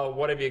color,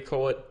 whatever you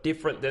call it,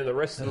 different than the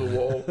rest of the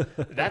wall.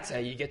 That's how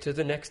you get to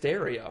the next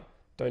area.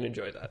 Don't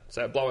enjoy that.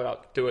 So blow it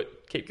up, do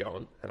it, keep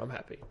going, and I'm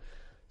happy.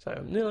 So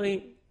I'm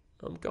going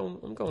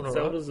all right.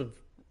 Zeldas have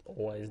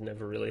always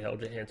never really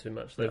held your hand too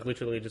much. They've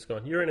literally just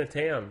gone, you're in a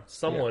town.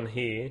 Someone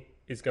here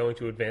is going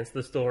to advance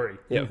the story.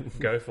 Yep.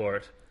 Go for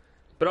it.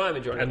 But I'm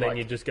enjoying it. And then like,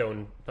 you just go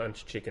and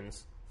punch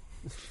chickens.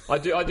 I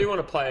do want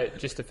to play it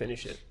just to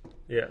finish it.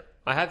 Yeah.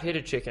 I have hit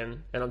a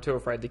chicken, and I'm too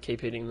afraid to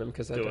keep hitting them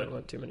because I Do don't it.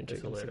 want too many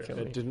chickens to hilarious. kill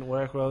It me. didn't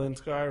work well in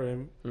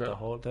Skyrim. No. The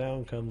whole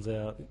town comes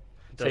out.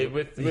 See,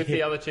 with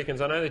the other chickens,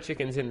 I know the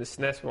chickens in the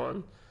SNES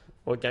one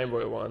or Game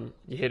Boy one,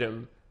 you hit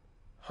them,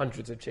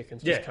 hundreds of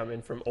chickens just come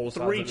in from all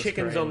sides Three of the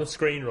chickens screen. on the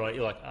screen, right?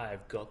 You're like,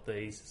 I've got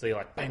these. So you're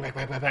like, bang, bang,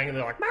 bang, bang, bang, and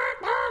they're like,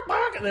 bark, bark,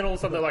 bark, and then all of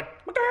a sudden they're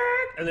like, bark,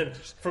 and then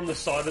from the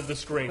side of the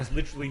screen, it's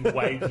literally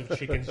waves of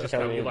chickens just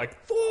coming. You're like,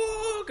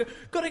 fuck,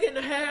 gotta get in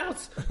the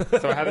house.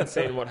 So I haven't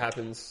seen what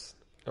happens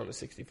on the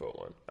 64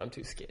 one. I'm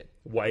too scared.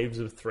 Waves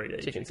of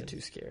 3D Chickens are too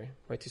scary.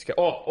 Way too scary.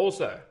 Oh,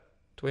 also,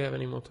 do we have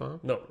any more time?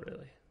 Not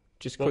really.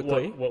 Just What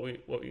quickly, were you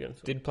going to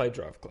say? did play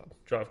Drive Club.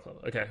 Drive Club.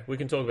 Okay, we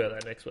can talk about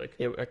that next week.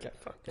 Yeah, okay,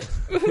 fuck.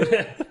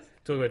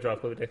 Talk about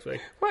Drive Club next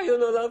week. Why you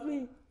not love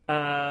me?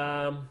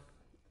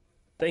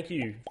 Thank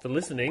you for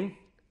listening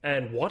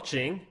and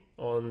watching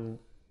on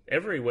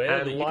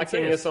everywhere. And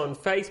liking us on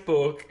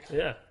Facebook.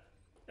 Yeah.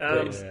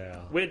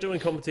 We're doing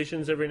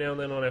competitions every now and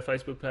then on our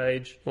Facebook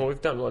page. Well,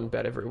 we've done one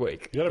about every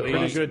week. You got a For the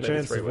pretty last good maybe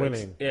chance 3 of weeks.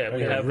 winning. Yeah,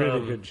 we Like a have,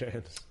 really good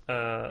chance.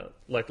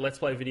 Like Let's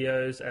Play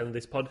videos, and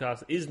this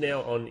podcast is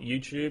now on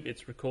YouTube.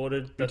 It's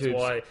recorded. That's YouTube's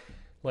why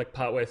like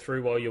partway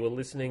through while you were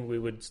listening, we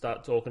would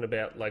start talking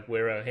about like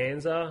where our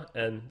hands are,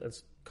 and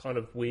that's kind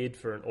of weird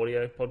for an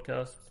audio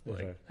podcast.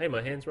 Like, hey,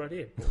 my hand's right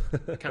here.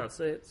 I can't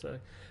see it, so.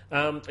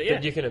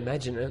 But you can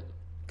imagine it,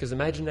 because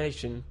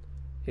imagination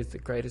is the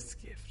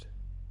greatest gift.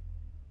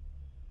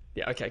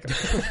 Yeah, okay, go.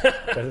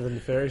 Better than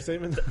the fairy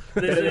semen?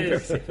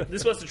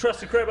 This was the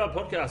Trusty Crowbar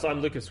podcast.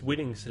 I'm Lucas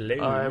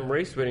Whittingslow. I'm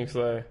Rhys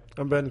Whittingslow.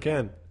 I'm Ben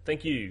Can.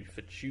 Thank you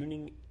for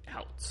tuning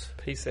out.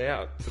 Peace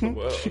out to the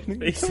world.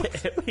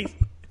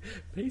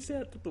 Peace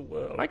out to the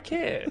world. I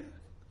care.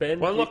 Ben,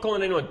 well, I'm not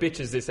calling anyone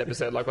bitches this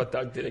episode like what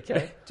Doug did,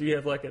 okay? Do you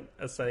have like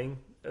a saying,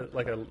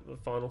 like a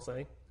final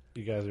saying?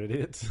 You guys are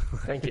idiots.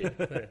 Thank you.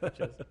 Yeah,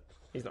 cheers.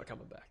 He's not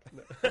coming back.